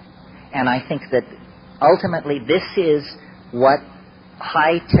dialogue. And I think that ultimately this is what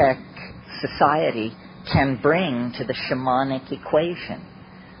high-tech society can bring to the shamanic equation.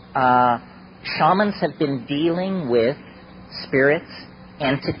 Shamans have been dealing with spirits,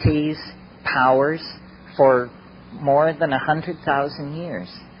 entities, powers for more than 100,000 years.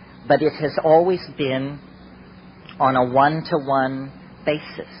 But it has always been on a one-to-one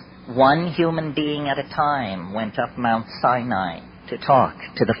basis. One human being at a time went up Mount Sinai to talk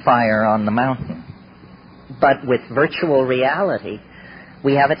to the fire on the mountain. But with virtual reality,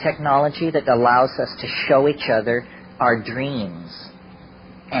 we have a technology that allows us to show each other our dreams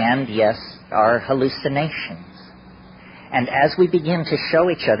and, yes, our hallucinations. And as we begin to show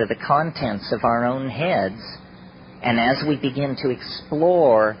each other the contents of our own heads, and as we begin to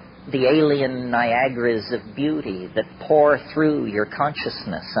explore the alien Niagaras of beauty that pour through your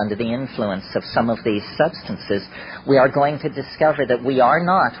consciousness under the influence of some of these substances, we are going to discover that we are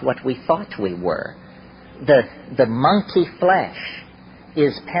not what we thought we were. The monkey flesh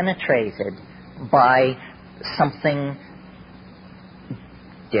is penetrated by something,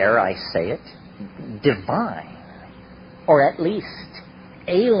 dare I say it, divine, or at least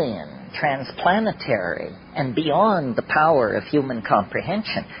alien, transplanetary, and beyond the power of human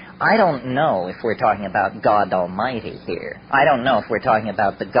comprehension. I don't know if we're talking about God Almighty here. I don't know if we're talking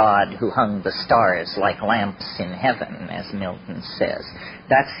about the God who hung the stars like lamps in heaven, as Milton says.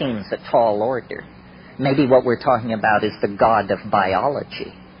 That seems a tall order. Maybe what we're talking about is the God of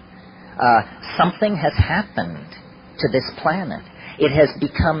biology. Something has happened to this planet. It has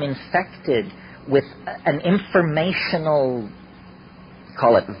become infected with an informational,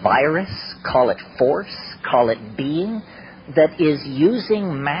 call it virus, call it force, call it being, that is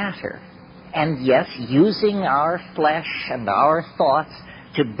using matter and yes, using our flesh and our thoughts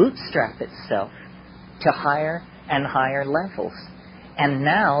to bootstrap itself to higher and higher levels. And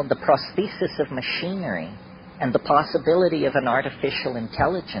now the prosthesis of machinery and the possibility of an artificial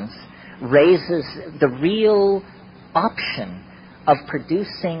intelligence raises the real option of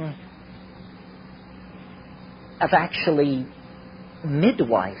producing, of actually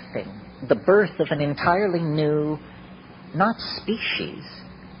midwifing the birth of an entirely new, not species,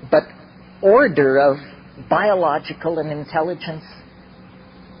 but order of biological and intelligence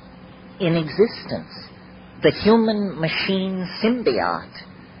in existence. The human-machine symbiote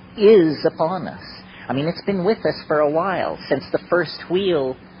is upon us. I mean, it's been with us for a while, since the first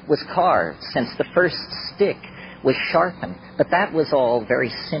wheel was carved, since the first stick was sharpened. But that was all very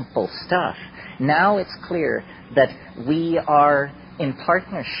simple stuff. Now it's clear that we are in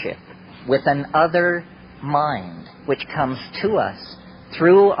partnership with an other mind, which comes to us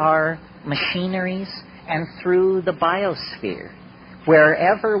through our machineries and through the biosphere.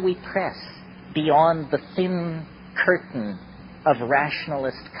 Wherever we press beyond the thin curtain of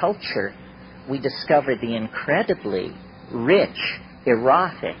rationalist culture, we discover the incredibly rich,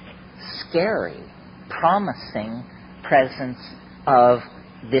 erotic, scary, promising presence of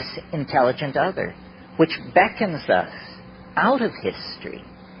this intelligent other, which beckons us out of history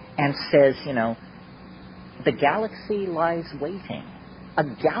and says, you know, the galaxy lies waiting. A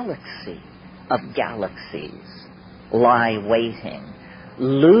galaxy of galaxies lie waiting.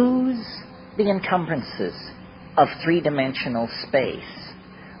 Lose the encumbrances of three-dimensional space.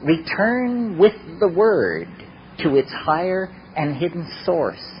 Return with the word to its higher and hidden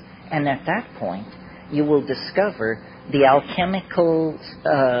source. And at that point, you will discover the alchemical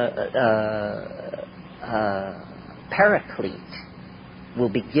paraclete will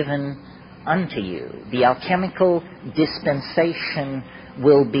be given unto you. The alchemical dispensation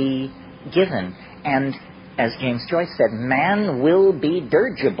will be given. And as James Joyce said, man will be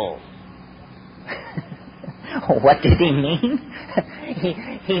dirigible. What did he mean?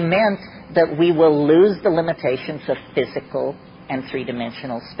 He meant that we will lose the limitations of physical and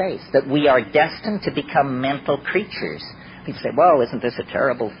three-dimensional space, that we are destined to become mental creatures. People say, well, isn't this a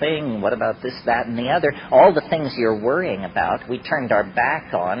terrible thing? What about this, that, and the other? All the things you're worrying about, we turned our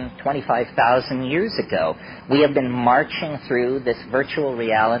back on 25,000 years ago. We have been marching through this virtual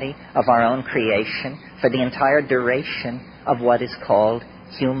reality of our own creation for the entire duration of what is called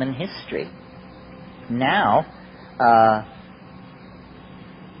human history. Now,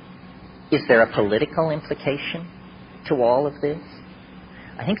 is there a political implication to all of this?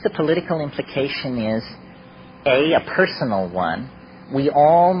 I think the political implication is, a personal one. We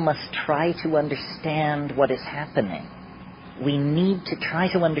all must try to understand what is happening. We need to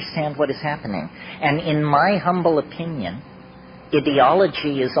try to understand what is happening. And in my humble opinion,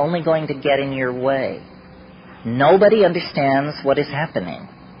 ideology is only going to get in your way. Nobody understands what is happening.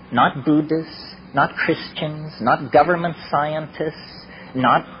 Not Buddhists, not Christians, not government scientists,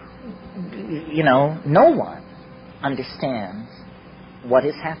 not, no one understands what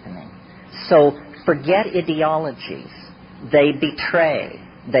is happening. So forget ideologies. They betray,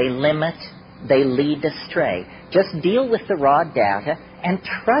 they limit, they lead astray. Just deal with the raw data and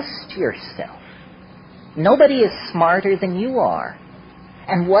trust yourself. Nobody is smarter than you are.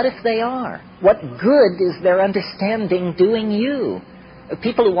 And what if they are? What good is their understanding doing you?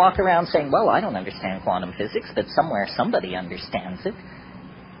 People who walk around saying, well, I don't understand quantum physics, but somewhere somebody understands it.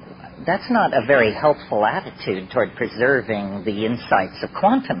 That's not a very helpful attitude toward preserving the insights of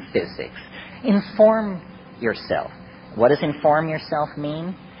quantum physics. Inform yourself. What does inform yourself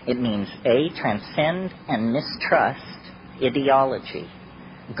mean? It means, A, transcend and mistrust ideology.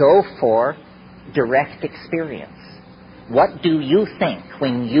 Go for direct experience. What do you think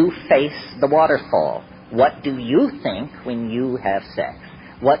when you face the waterfall? What do you think when you have sex?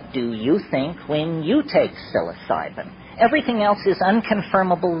 What do you think when you take psilocybin? Everything else is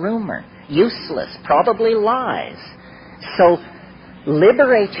unconfirmable rumor, useless, probably lies. So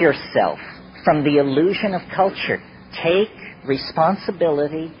liberate yourself from the illusion of culture. Take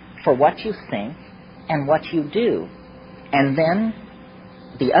responsibility for what you think and what you do. And then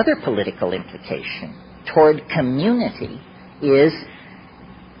the other political implication toward community is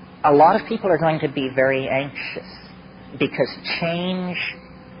a lot of people are going to be very anxious because change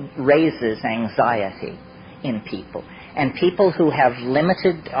raises anxiety in people. And people who have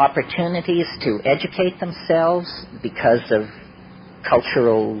limited opportunities to educate themselves because of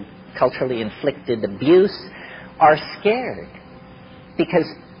culturally inflicted abuse are scared because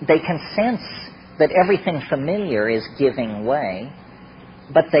they can sense that everything familiar is giving way,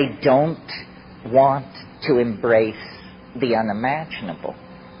 but they don't want to embrace the unimaginable.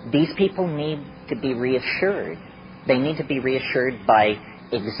 These people need to be reassured. They need to be reassured by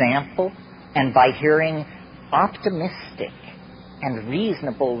example and by hearing optimistic and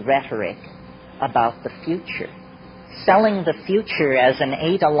reasonable rhetoric about the future. Selling the future as an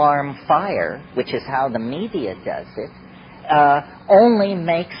 8-alarm fire, which is how the media does it, only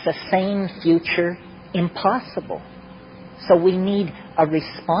makes a sane future impossible. So we need a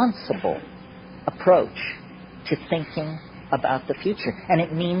responsible approach to thinking about the future. And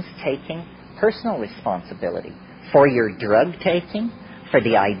it means taking personal responsibility for your drug taking, for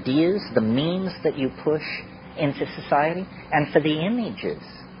the ideas, the means that you push into society, and for the images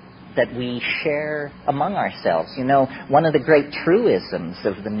that we share among ourselves. You know, one of the great truisms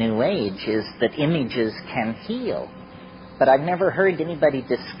of the New Age is that images can heal. But I've never heard anybody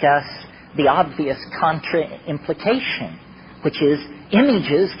discuss the obvious contra-implication, which is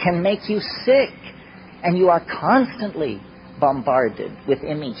images can make you sick. And you are constantly bombarded with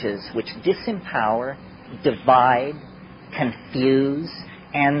images which disempower, divide, confuse,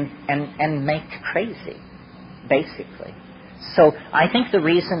 and make crazy, basically. So I think the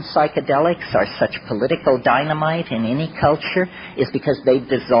reason psychedelics are such political dynamite in any culture is because they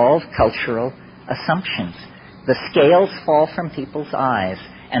dissolve cultural assumptions. The scales fall from people's eyes,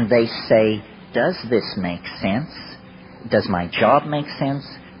 and they say, does this make sense? Does my job make sense?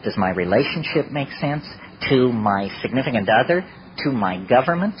 Does my relationship make sense? To my significant other? To my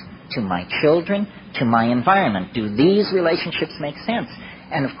government? To my children? To my environment? Do these relationships make sense?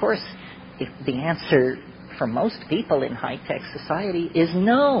 And of course, if the answer for most people in high-tech society is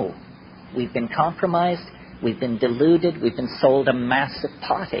no. We've been compromised, we've been deluded, we've been sold a massive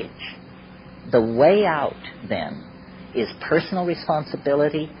pottage. The way out, then, is personal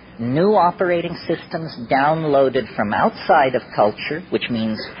responsibility, new operating systems downloaded from outside of culture, which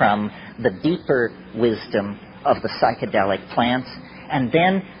means from the deeper wisdom of the psychedelic plants, and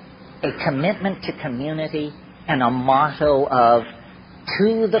then a commitment to community and a motto of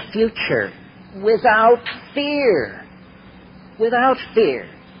to the future without fear. Without fear.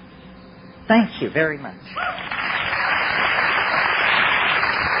 Thank you very much.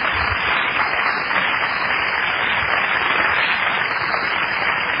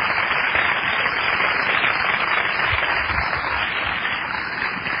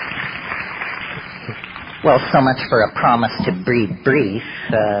 Well, so much for a promise to be brief.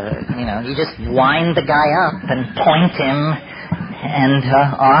 You just wind the guy up and point him, and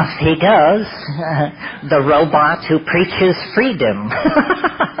off he goes. The robot who preaches freedom.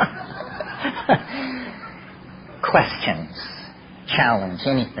 Questions, challenge,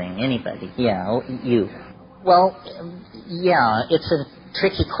 anything, anybody? Yeah, you. Well, yeah, it's a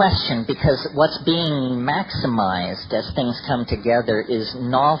tricky question because what's being maximized as things come together is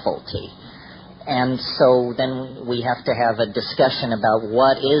novelty. And so then we have to have a discussion about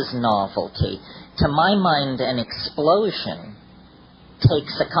what is novelty. To my mind, an explosion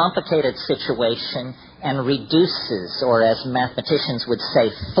takes a complicated situation and reduces, or as mathematicians would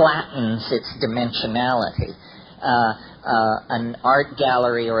say, flattens its dimensionality. An art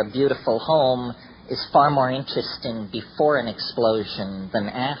gallery or a beautiful home is far more interesting before an explosion than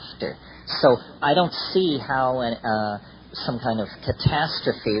after. So I don't see how some kind of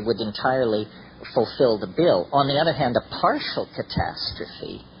catastrophe would entirely fulfill the bill. On the other hand, a partial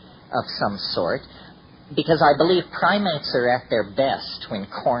catastrophe of some sort, because I believe primates are at their best when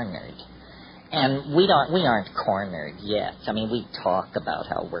cornered. And we aren't cornered yet. I mean, we talk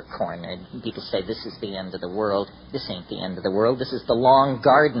about how we're cornered. People say this is the end of the world. This ain't the end of the world. This is the long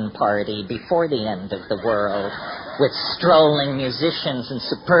garden party before the end of the world, with strolling musicians and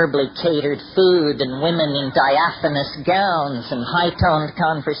superbly catered food and women in diaphanous gowns and high-toned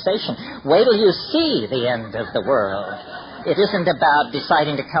conversation. Wait till you see the end of the world. It isn't about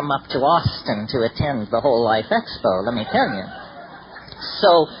deciding to come up to Austin to attend the Whole Life Expo, let me tell you.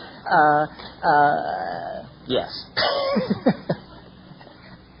 So, yes.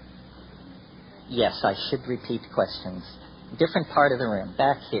 Yes, I should repeat questions. Different part of the room.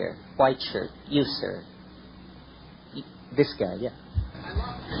 Back here. White shirt. You, sir. This guy, yeah. I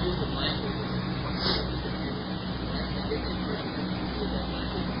love the use of language.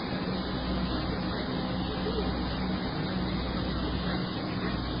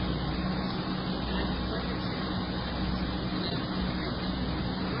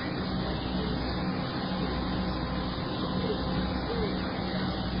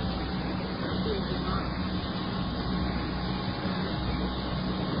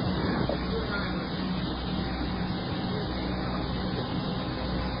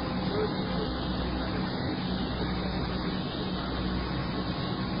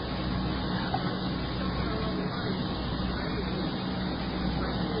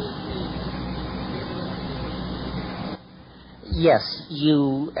 Yes,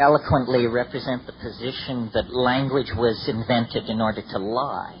 you eloquently represent the position that language was invented in order to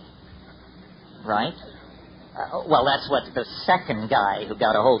lie, right? Well, that's what the second guy who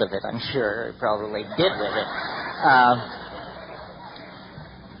got a hold of it, I'm sure, probably did with it.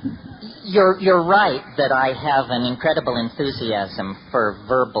 You're right that I have an incredible enthusiasm for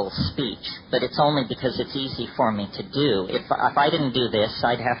verbal speech, but it's only because it's easy for me to do. If I didn't do this,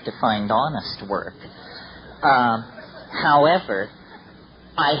 I'd have to find honest work. However,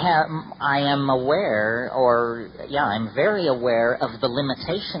 I'm aware, I'm very aware of the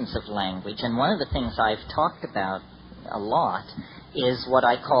limitations of language, and one of the things I've talked about a lot is what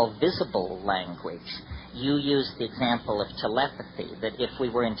I call visible language. You used the example of telepathy, that if we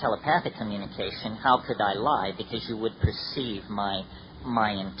were in telepathic communication, how could I lie? Because you would perceive my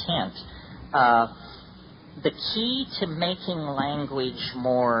intent. The key to making language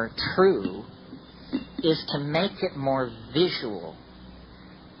more true is to make it more visual.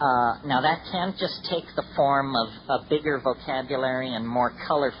 Now, that can't just take the form of a bigger vocabulary and more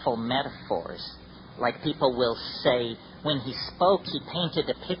colorful metaphors. Like people will say, when he spoke, he painted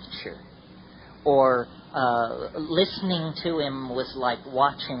a picture. Or listening to him was like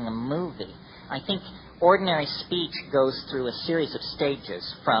watching a movie. I think ordinary speech goes through a series of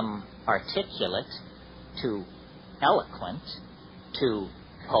stages, from articulate to eloquent to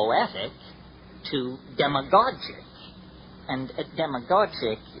poetic to demagogic. And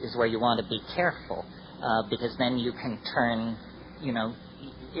demagogic is where you want to be careful, because then you can turn,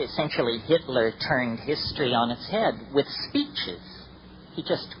 essentially Hitler turned history on its head with speeches. He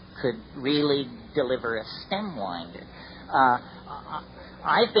just could really deliver a stem winder.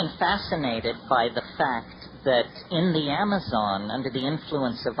 I've been fascinated by the fact that in the Amazon, under the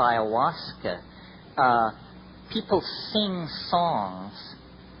influence of ayahuasca, people sing songs,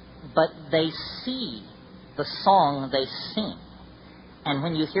 but they see the song they sing. And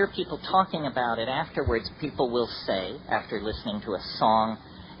when you hear people talking about it afterwards, people will say, after listening to a song,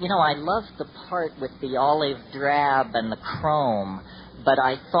 I love the part with the olive drab and the chrome, but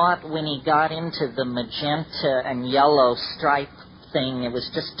I thought when he got into the magenta and yellow stripe thing, it was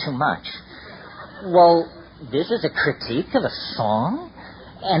just too much. Well, this is a critique of a song?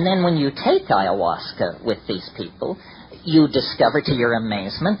 And then when you take ayahuasca with these people, you discover to your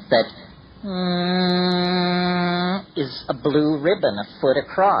amazement that is a blue ribbon a foot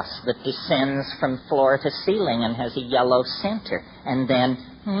across that descends from floor to ceiling and has a yellow center. And then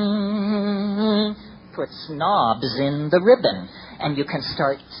puts knobs in the ribbon. And you can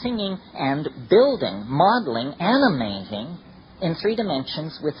start singing and building, modeling, animating in 3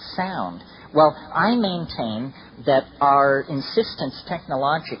 dimensions with sound. Well, I maintain that our insistence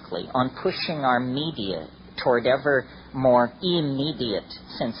technologically on pushing our media toward ever more immediate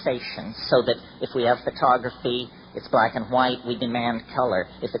sensations, so that if we have photography, it's black and white, we demand color.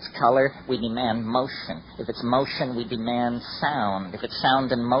 If it's color, we demand motion. If it's motion, we demand sound. If it's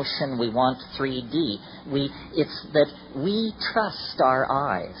sound and motion, we want 3D. It's that we trust our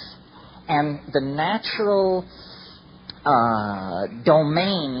eyes. And the natural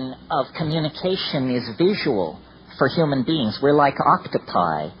domain of communication is visual for human beings. We're like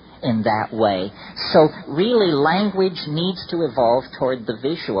octopi in that way. So really, language needs to evolve toward the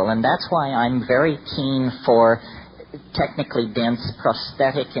visual, and that's why I'm very keen for technically dense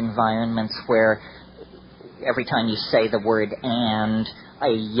prosthetic environments where every time you say the word "and," a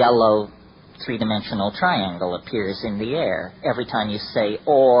yellow 3-dimensional triangle appears in the air. Every time you say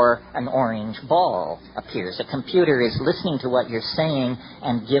 "or," an orange ball appears. A computer is listening to what you're saying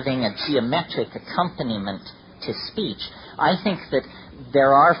and giving a geometric accompaniment to speech. I think that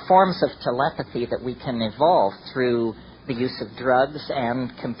there are forms of telepathy that we can evolve through the use of drugs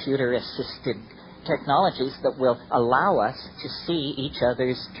and computer-assisted technologies that will allow us to see each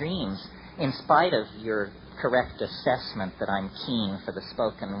other's dreams. In spite of your correct assessment that I'm keen for the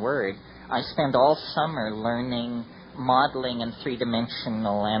spoken word, I spend all summer learning modeling and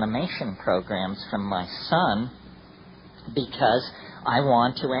 3-dimensional animation programs from my son because I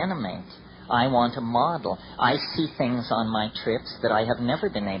want to animate. I want to model. I see things on my trips that I have never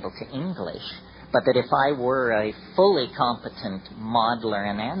been able to English, but that if I were a fully competent modeler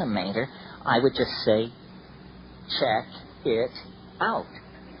and animator, I would just say, check it out.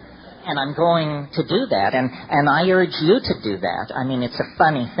 And I'm going to do that, and I urge you to do that. I mean, it's a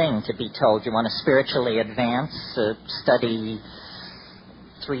funny thing to be told you want to spiritually advance, study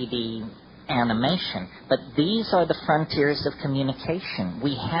 3D animation. But these are the frontiers of communication.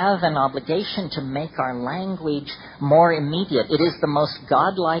 We have an obligation to make our language more immediate. It is the most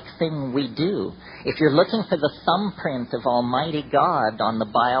godlike thing we do. If you're looking for the thumbprint of Almighty God on the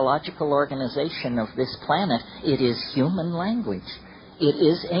biological organization of this planet, it is human language. It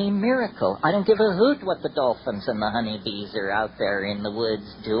is a miracle. I don't give a hoot what the dolphins and the honeybees are out there in the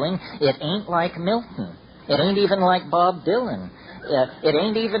woods doing. It ain't like Milton. It ain't even like Bob Dylan. It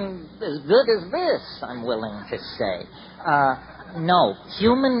ain't even as good as this, I'm willing to say. No,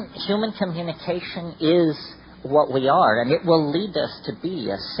 human communication is what we are, and it will lead us to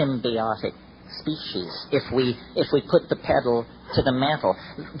be a symbiotic species if we put the pedal to the metal.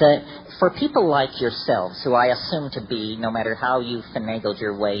 For people like yourselves, who I assume to be, no matter how you finagled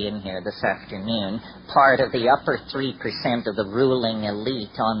your way in here this afternoon, part of the upper 3% of the ruling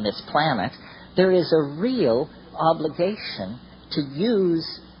elite on this planet, there is a real obligation to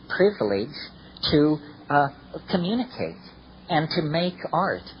use privilege to communicate and to make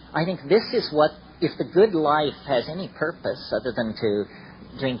art. I think this is what, if the good life has any purpose other than to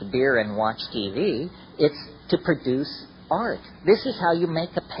drink beer and watch TV, it's to produce art. This is how you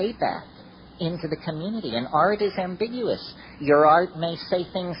make a payback into the community. And art is ambiguous. Your art may say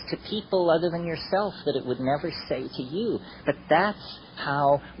things to people other than yourself that it would never say to you. But that's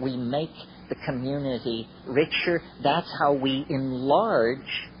how we make the community richer. That's how we enlarge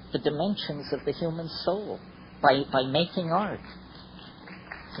the dimensions of the human soul, by making art.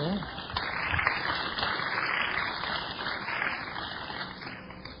 Yeah.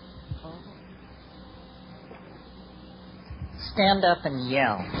 Stand up and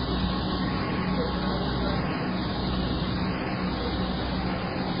yell.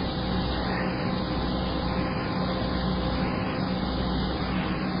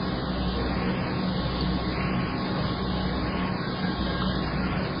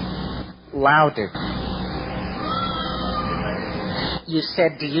 Louder. You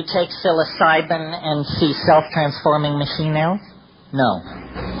said, do you take psilocybin and see self-transforming machine elves? No.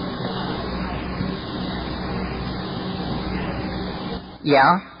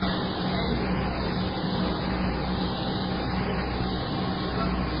 Yeah?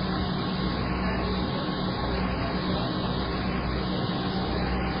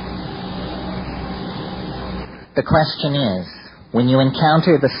 The question is, when you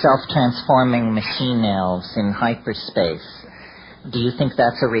encounter the self-transforming machine elves in hyperspace, do you think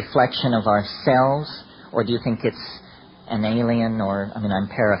that's a reflection of ourselves, or do you think it's an alien, or, I'm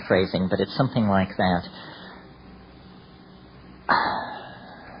paraphrasing, but it's something like that?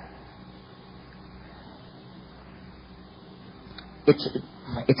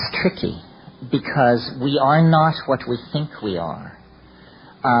 It's tricky, because we are not what we think we are.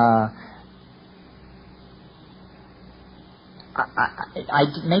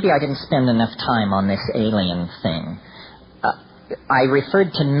 Maybe I didn't spend enough time on this alien thing. I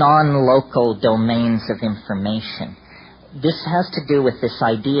referred to non-local domains of information. This has to do with this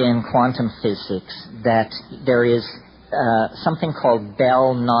idea in quantum physics that there is something called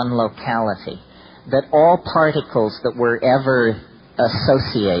Bell non-locality, that all particles that were ever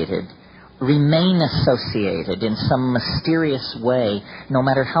associated remain associated in some mysterious way, no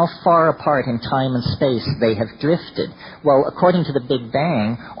matter how far apart in time and space they have drifted. Well, according to the Big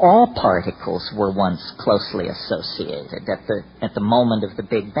Bang, all particles were once closely associated. At the moment of the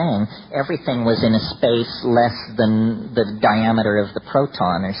Big Bang, everything was in a space less than the diameter of the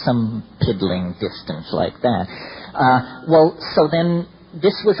proton, or some piddling distance like that. So then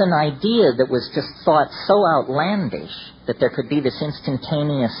this was an idea that was just thought so outlandish that there could be this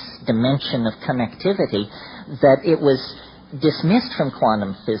instantaneous dimension of connectivity that it was dismissed from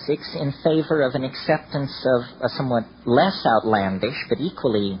quantum physics in favor of an acceptance of a somewhat less outlandish but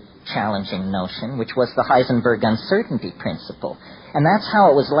equally challenging notion, which was the Heisenberg uncertainty principle. And that's how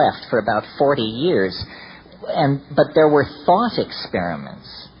it was left for about 40 years. But there were thought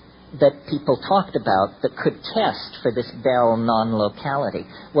experiments that people talked about that could test for this Bell non-locality.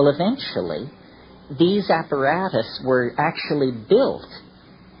 Well, eventually, these apparatus were actually built,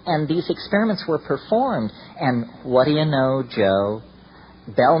 and these experiments were performed. And what do you know, Joe?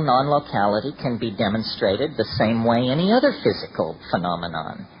 Bell non-locality can be demonstrated the same way any other physical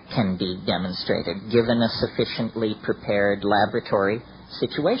phenomenon can be demonstrated, given a sufficiently prepared laboratory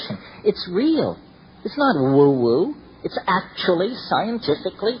situation. It's real. It's not woo-woo. It's actually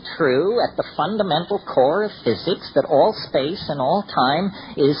scientifically true at the fundamental core of physics that all space and all time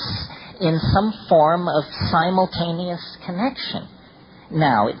is in some form of simultaneous connection.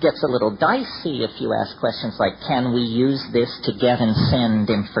 Now, it gets a little dicey if you ask questions like, can we use this to get and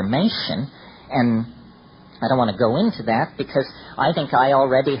send information? And I don't want to go into that because I think I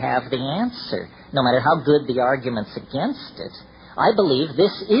already have the answer, no matter how good the arguments against it. I believe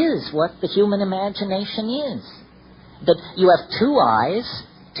this is what the human imagination is. That you have two eyes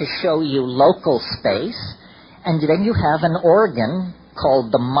to show you local space, and then you have an organ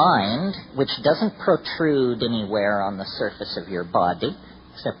called the mind, which doesn't protrude anywhere on the surface of your body,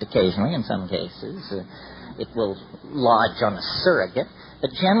 except occasionally in some cases. It will lodge on a surrogate.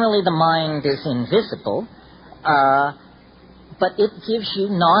 But generally the mind is invisible, but it gives you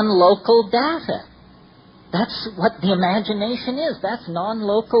non-local data. That's what the imagination is. That's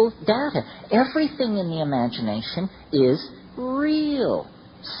non-local data. Everything in the imagination is real.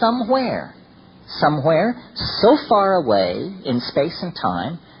 Somewhere so far away in space and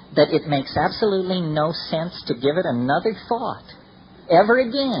time that it makes absolutely no sense to give it another thought ever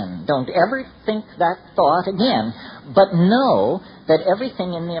again. Don't ever think that thought again, but know that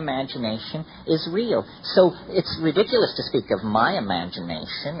everything in the imagination is real. So it's ridiculous to speak of my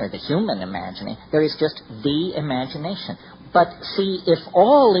imagination or the human imagination. There is just the imagination. But see, if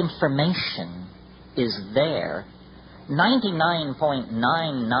all information is there,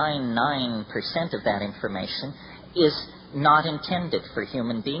 99.999% of that information is not intended for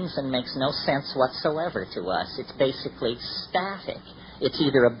human beings and makes no sense whatsoever to us. It's basically static. It's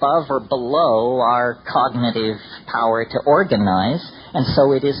either above or below our cognitive power to organize, and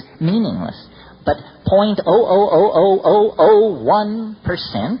so it is meaningless. But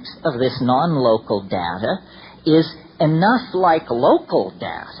 0.0000001% of this non-local data is enough like local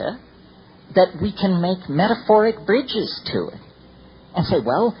data that we can make metaphoric bridges to it and say,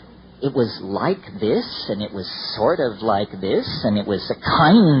 well, it was like this, and it was sort of like this, and it was a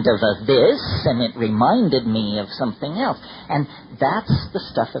kind of a this, and it reminded me of something else. And that's the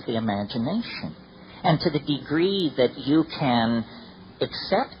stuff of the imagination. And to the degree that you can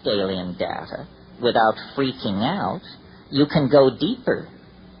accept alien data without freaking out, you can go deeper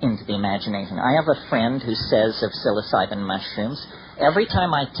into the imagination. I have a friend who says of psilocybin mushrooms, every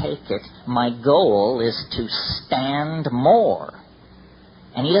time I take it, my goal is to stand more.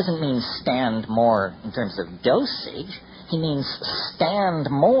 And he doesn't mean stand more in terms of dosage. He means stand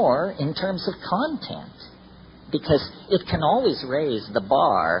more in terms of content. Because it can always raise the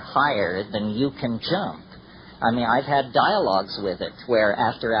bar higher than you can jump. I mean, I've had dialogues with it where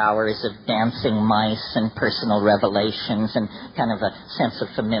after hours of dancing mice and personal revelations and kind of a sense of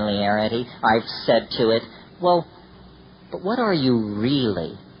familiarity, I've said to it, well, but what are you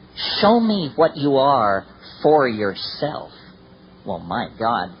really? Show me what you are for yourself. Well, my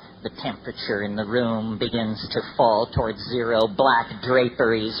God, the temperature in the room begins to fall towards zero. Black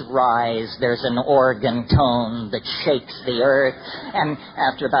draperies rise. There's an organ tone that shakes the earth. And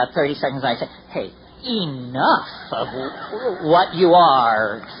after about 30 seconds, I say, hey, enough of what you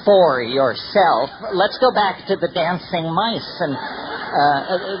are for yourself. Let's go back to the dancing mice and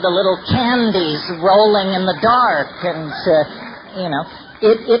the little candies rolling in the dark and,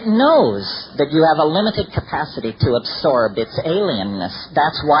 It knows that you have a limited capacity to absorb its alienness.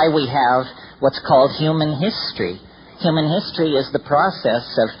 That's why we have what's called human history. Human history is the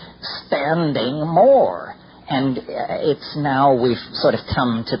process of standing more. And it's now we've sort of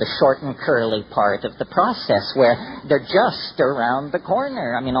come to the short and curly part of the process where they're just around the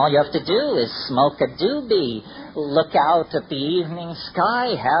corner. I mean, all you have to do is smoke a doobie, look out at the evening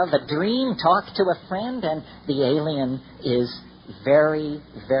sky, have a dream, talk to a friend, and the alien is very,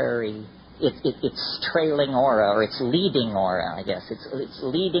 very, its trailing aura, or its leading aura, I guess. Its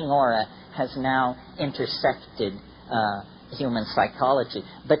leading aura has now intersected human psychology.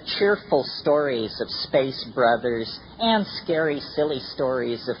 But cheerful stories of space brothers and scary, silly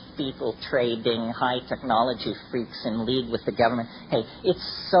stories of people trading, high technology freaks in league with the government. Hey,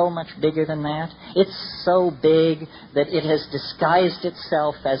 it's so much bigger than that. It's so big that it has disguised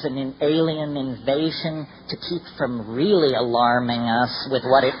itself as an alien invasion to keep from really alarming us with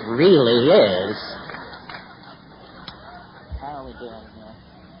what it really is. How are we doing here?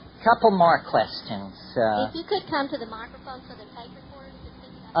 Couple more questions. If you could come to the microphone so the tape recorders can pick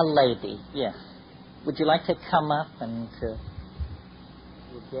it up. A lady, yes. Would you like to come up and we'll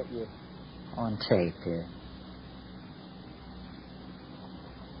get you on tape here.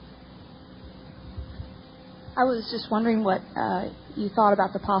 I was just wondering what you thought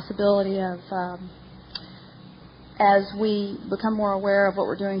about the possibility of, as we become more aware of what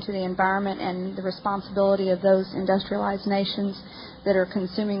we're doing to the environment and the responsibility of those industrialized nations that are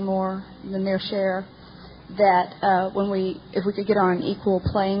consuming more than their share, that if we could get on an equal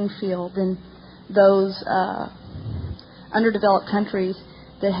playing field, then those underdeveloped countries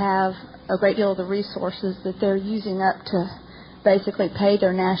that have a great deal of the resources that they're using up to basically pay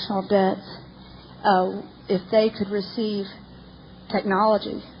their national debts, if they could receive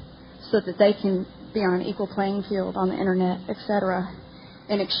technology so that they can be on an equal playing field on the internet, etc.,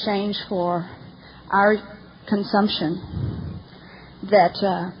 in exchange for our consumption, that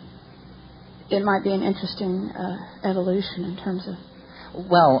it might be an interesting evolution in terms of...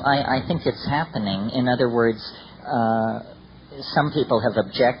 Well, I think it's happening. In other words, some people have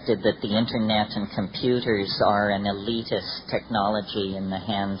objected that the internet and computers are an elitist technology in the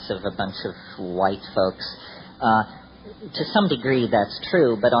hands of a bunch of white folks. To some degree, that's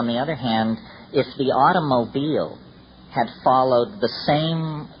true, but on the other hand, if the automobile had followed the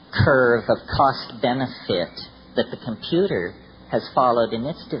same curve of cost-benefit that the computer has followed in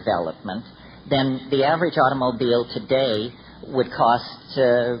its development, then the average automobile today would cost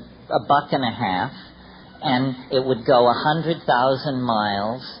 $1.50, and it would go 100,000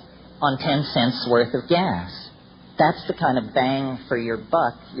 miles on 10 cents worth of gas. That's the kind of bang for your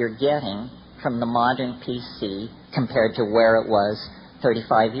buck you're getting from the modern PC compared to where it was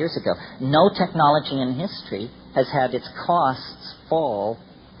 35 years ago. No technology in history has had its costs fall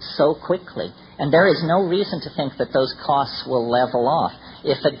so quickly. And there is no reason to think that those costs will level off.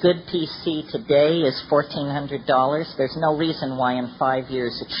 If a good PC today is $1,400, there's no reason why in 5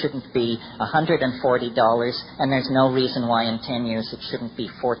 years it shouldn't be $140, and there's no reason why in 10 years it shouldn't be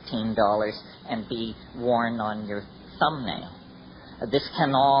 $14 and be worn on your thumbnail. This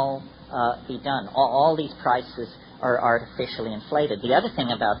can all be done. All these prices are artificially inflated. The other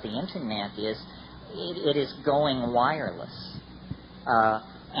thing about the Internet is it is going wireless.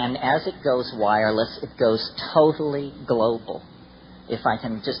 And as it goes wireless, it goes totally global. If I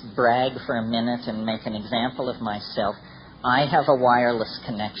can just brag for a minute and make an example of myself, I have a wireless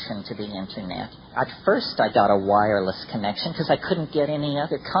connection to the Internet. At first, I got a wireless connection because I couldn't get any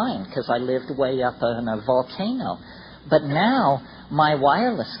other kind because I lived way up on a volcano. But now, my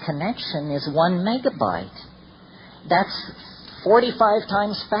wireless connection is 1 megabyte. That's 45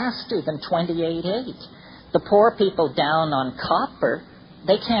 times faster than 28.8. The poor people down on copper,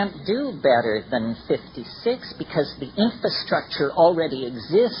 they can't do better than 56 because the infrastructure already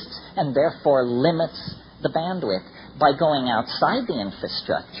exists and therefore limits the bandwidth. By going outside the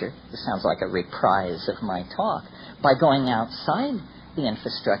infrastructure, this sounds like a reprise of my talk, by going outside the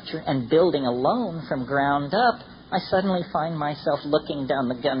infrastructure and building alone from ground up, I suddenly find myself looking down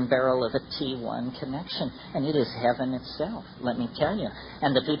the gun barrel of a T1 connection, and it is heaven itself, let me tell you.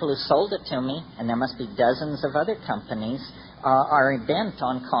 And the people who sold it to me, and there must be dozens of other companies, are bent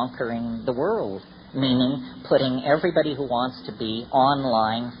on conquering the world, meaning putting everybody who wants to be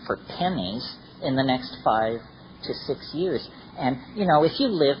online for pennies in the next 5 to 6 years. And, you know, if you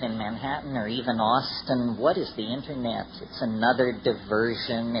live in Manhattan or even Austin, what is the Internet? It's another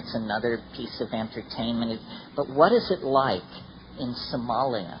diversion. It's another piece of entertainment. But what is it like in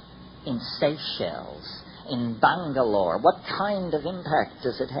Somalia, in Seychelles, in Bangalore? What kind of impact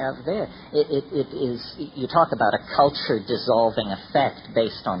does it have there? It is, you talk about a culture-dissolving effect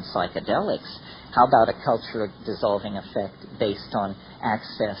based on psychedelics. How about a culture-dissolving effect based on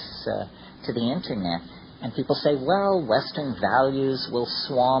access to the Internet? And people say, well, Western values will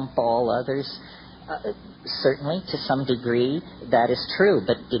swamp all others. Certainly, to some degree, that is true.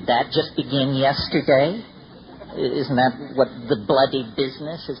 But did that just begin yesterday? Isn't that what the bloody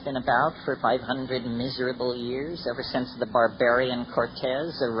business has been about for 500 miserable years, ever since the barbarian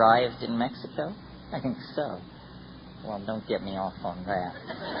Cortez arrived in Mexico? I think so. Well, don't get me off on that.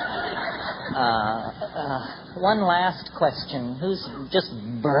 One last question. Who's just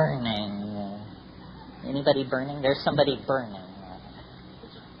burning? Anybody burning? There's somebody burning.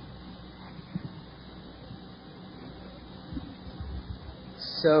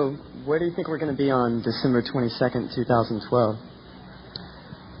 So, where do you think we're going to be on December 22nd, 2012?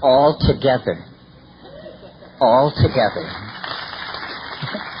 All together. All together.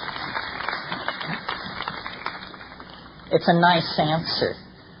 It's a nice answer.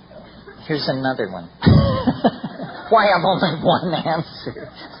 Here's another one. Why have only one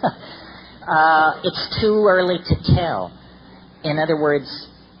answer? It's too early to tell. In other words,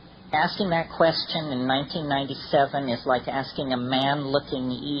 asking that question in 1997 is like asking a man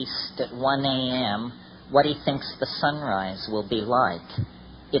looking east at 1 a.m. what he thinks the sunrise will be like.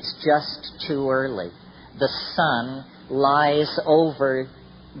 It's just too early. The sun lies over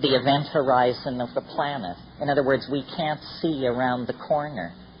the event horizon of the planet. In other words, we can't see around the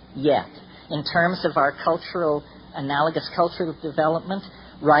corner yet. In terms of our analogous cultural development,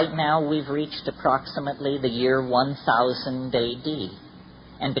 right now we've reached approximately the year 1000 AD.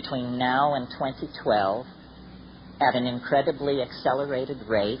 And between now and 2012, at an incredibly accelerated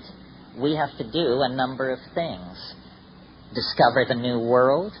rate, we have to do a number of things. Discover the new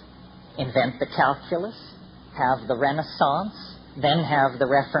world, invent the calculus, have the Renaissance, then have the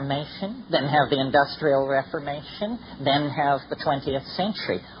Reformation, then have the Industrial Reformation, then have the 20th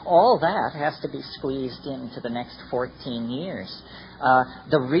century. All that has to be squeezed into the next 14 years.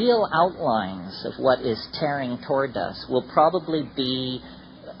 The real outlines of what is tearing toward us will probably be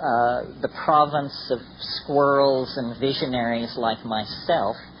the province of squirrels and visionaries like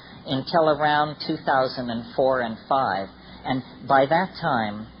myself until around 2004 and 5. And by that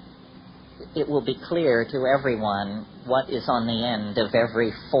time, it will be clear to everyone what is on the end of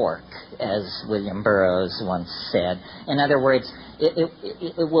every fork, as William Burroughs once said. In other words,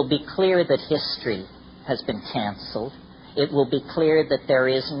 it will be clear that history has been canceled. It will be clear that there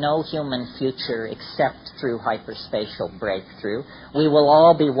is no human future except through hyperspatial breakthrough. We will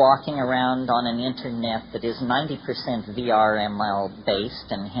all be walking around on an internet that is 90% VRML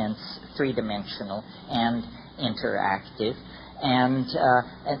based and hence three-dimensional and interactive. And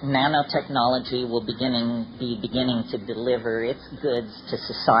nanotechnology will be beginning to deliver its goods to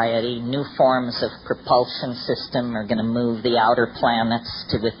society. New forms of propulsion system are going to move the outer planets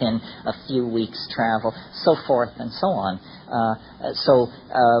to within a few weeks' travel, so forth and so on. So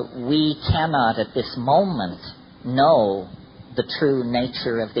we cannot at this moment know the true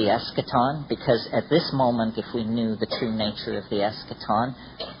nature of the eschaton, because at this moment, if we knew the true nature of the eschaton,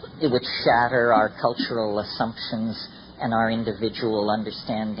 it would shatter our cultural assumptions and our individual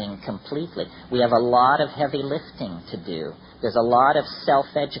understanding completely. We have a lot of heavy lifting to do. There's a lot of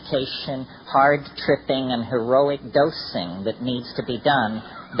self-education, hard tripping, and heroic dosing that needs to be done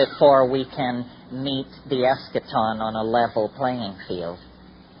before we can meet the eschaton on a level playing field.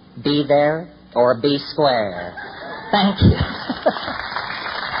 Be there or be square. Thank you.